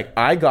 Yeah. Because like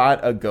I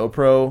got a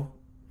GoPro.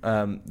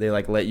 They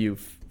like let you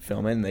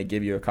film it and they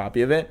give you a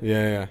copy of it.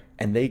 Yeah.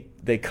 And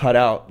they cut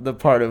out the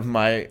part of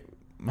my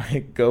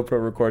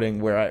GoPro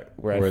recording where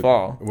I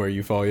fall. Where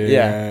you fall.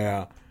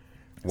 Yeah.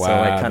 Wow. So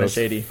like kind of those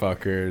shady.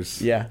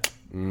 Fuckers. Yeah.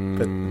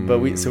 But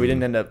we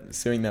didn't end up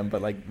suing them,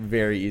 but like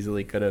very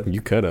easily could have.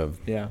 You could have.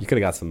 Yeah. You could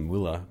have got some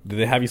moolah. Did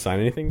they have you sign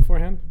anything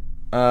beforehand?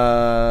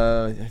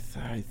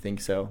 I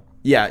think so.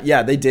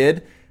 Yeah, they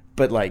did,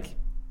 but like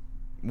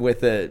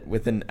with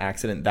an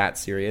accident that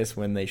serious,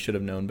 when they should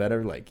have known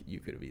better, like you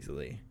could have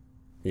easily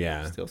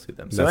still sued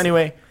them. So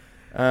anyway,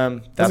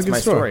 that's my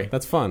story.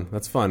 That's fun.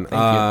 Thank you.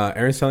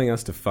 Aaron's telling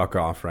us to fuck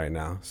off right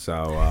now, so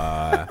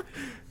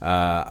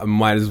I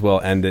might as well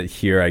end it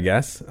here, I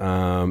guess.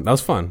 That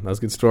was fun. That was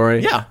a good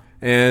story. Yeah.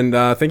 And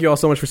thank you all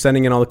so much for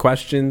sending in all the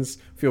questions.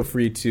 Feel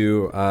free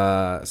to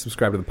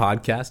subscribe to the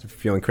podcast if you're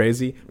feeling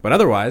crazy. But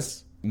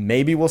otherwise,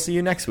 maybe we'll see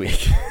you next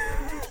week.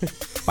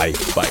 Bye.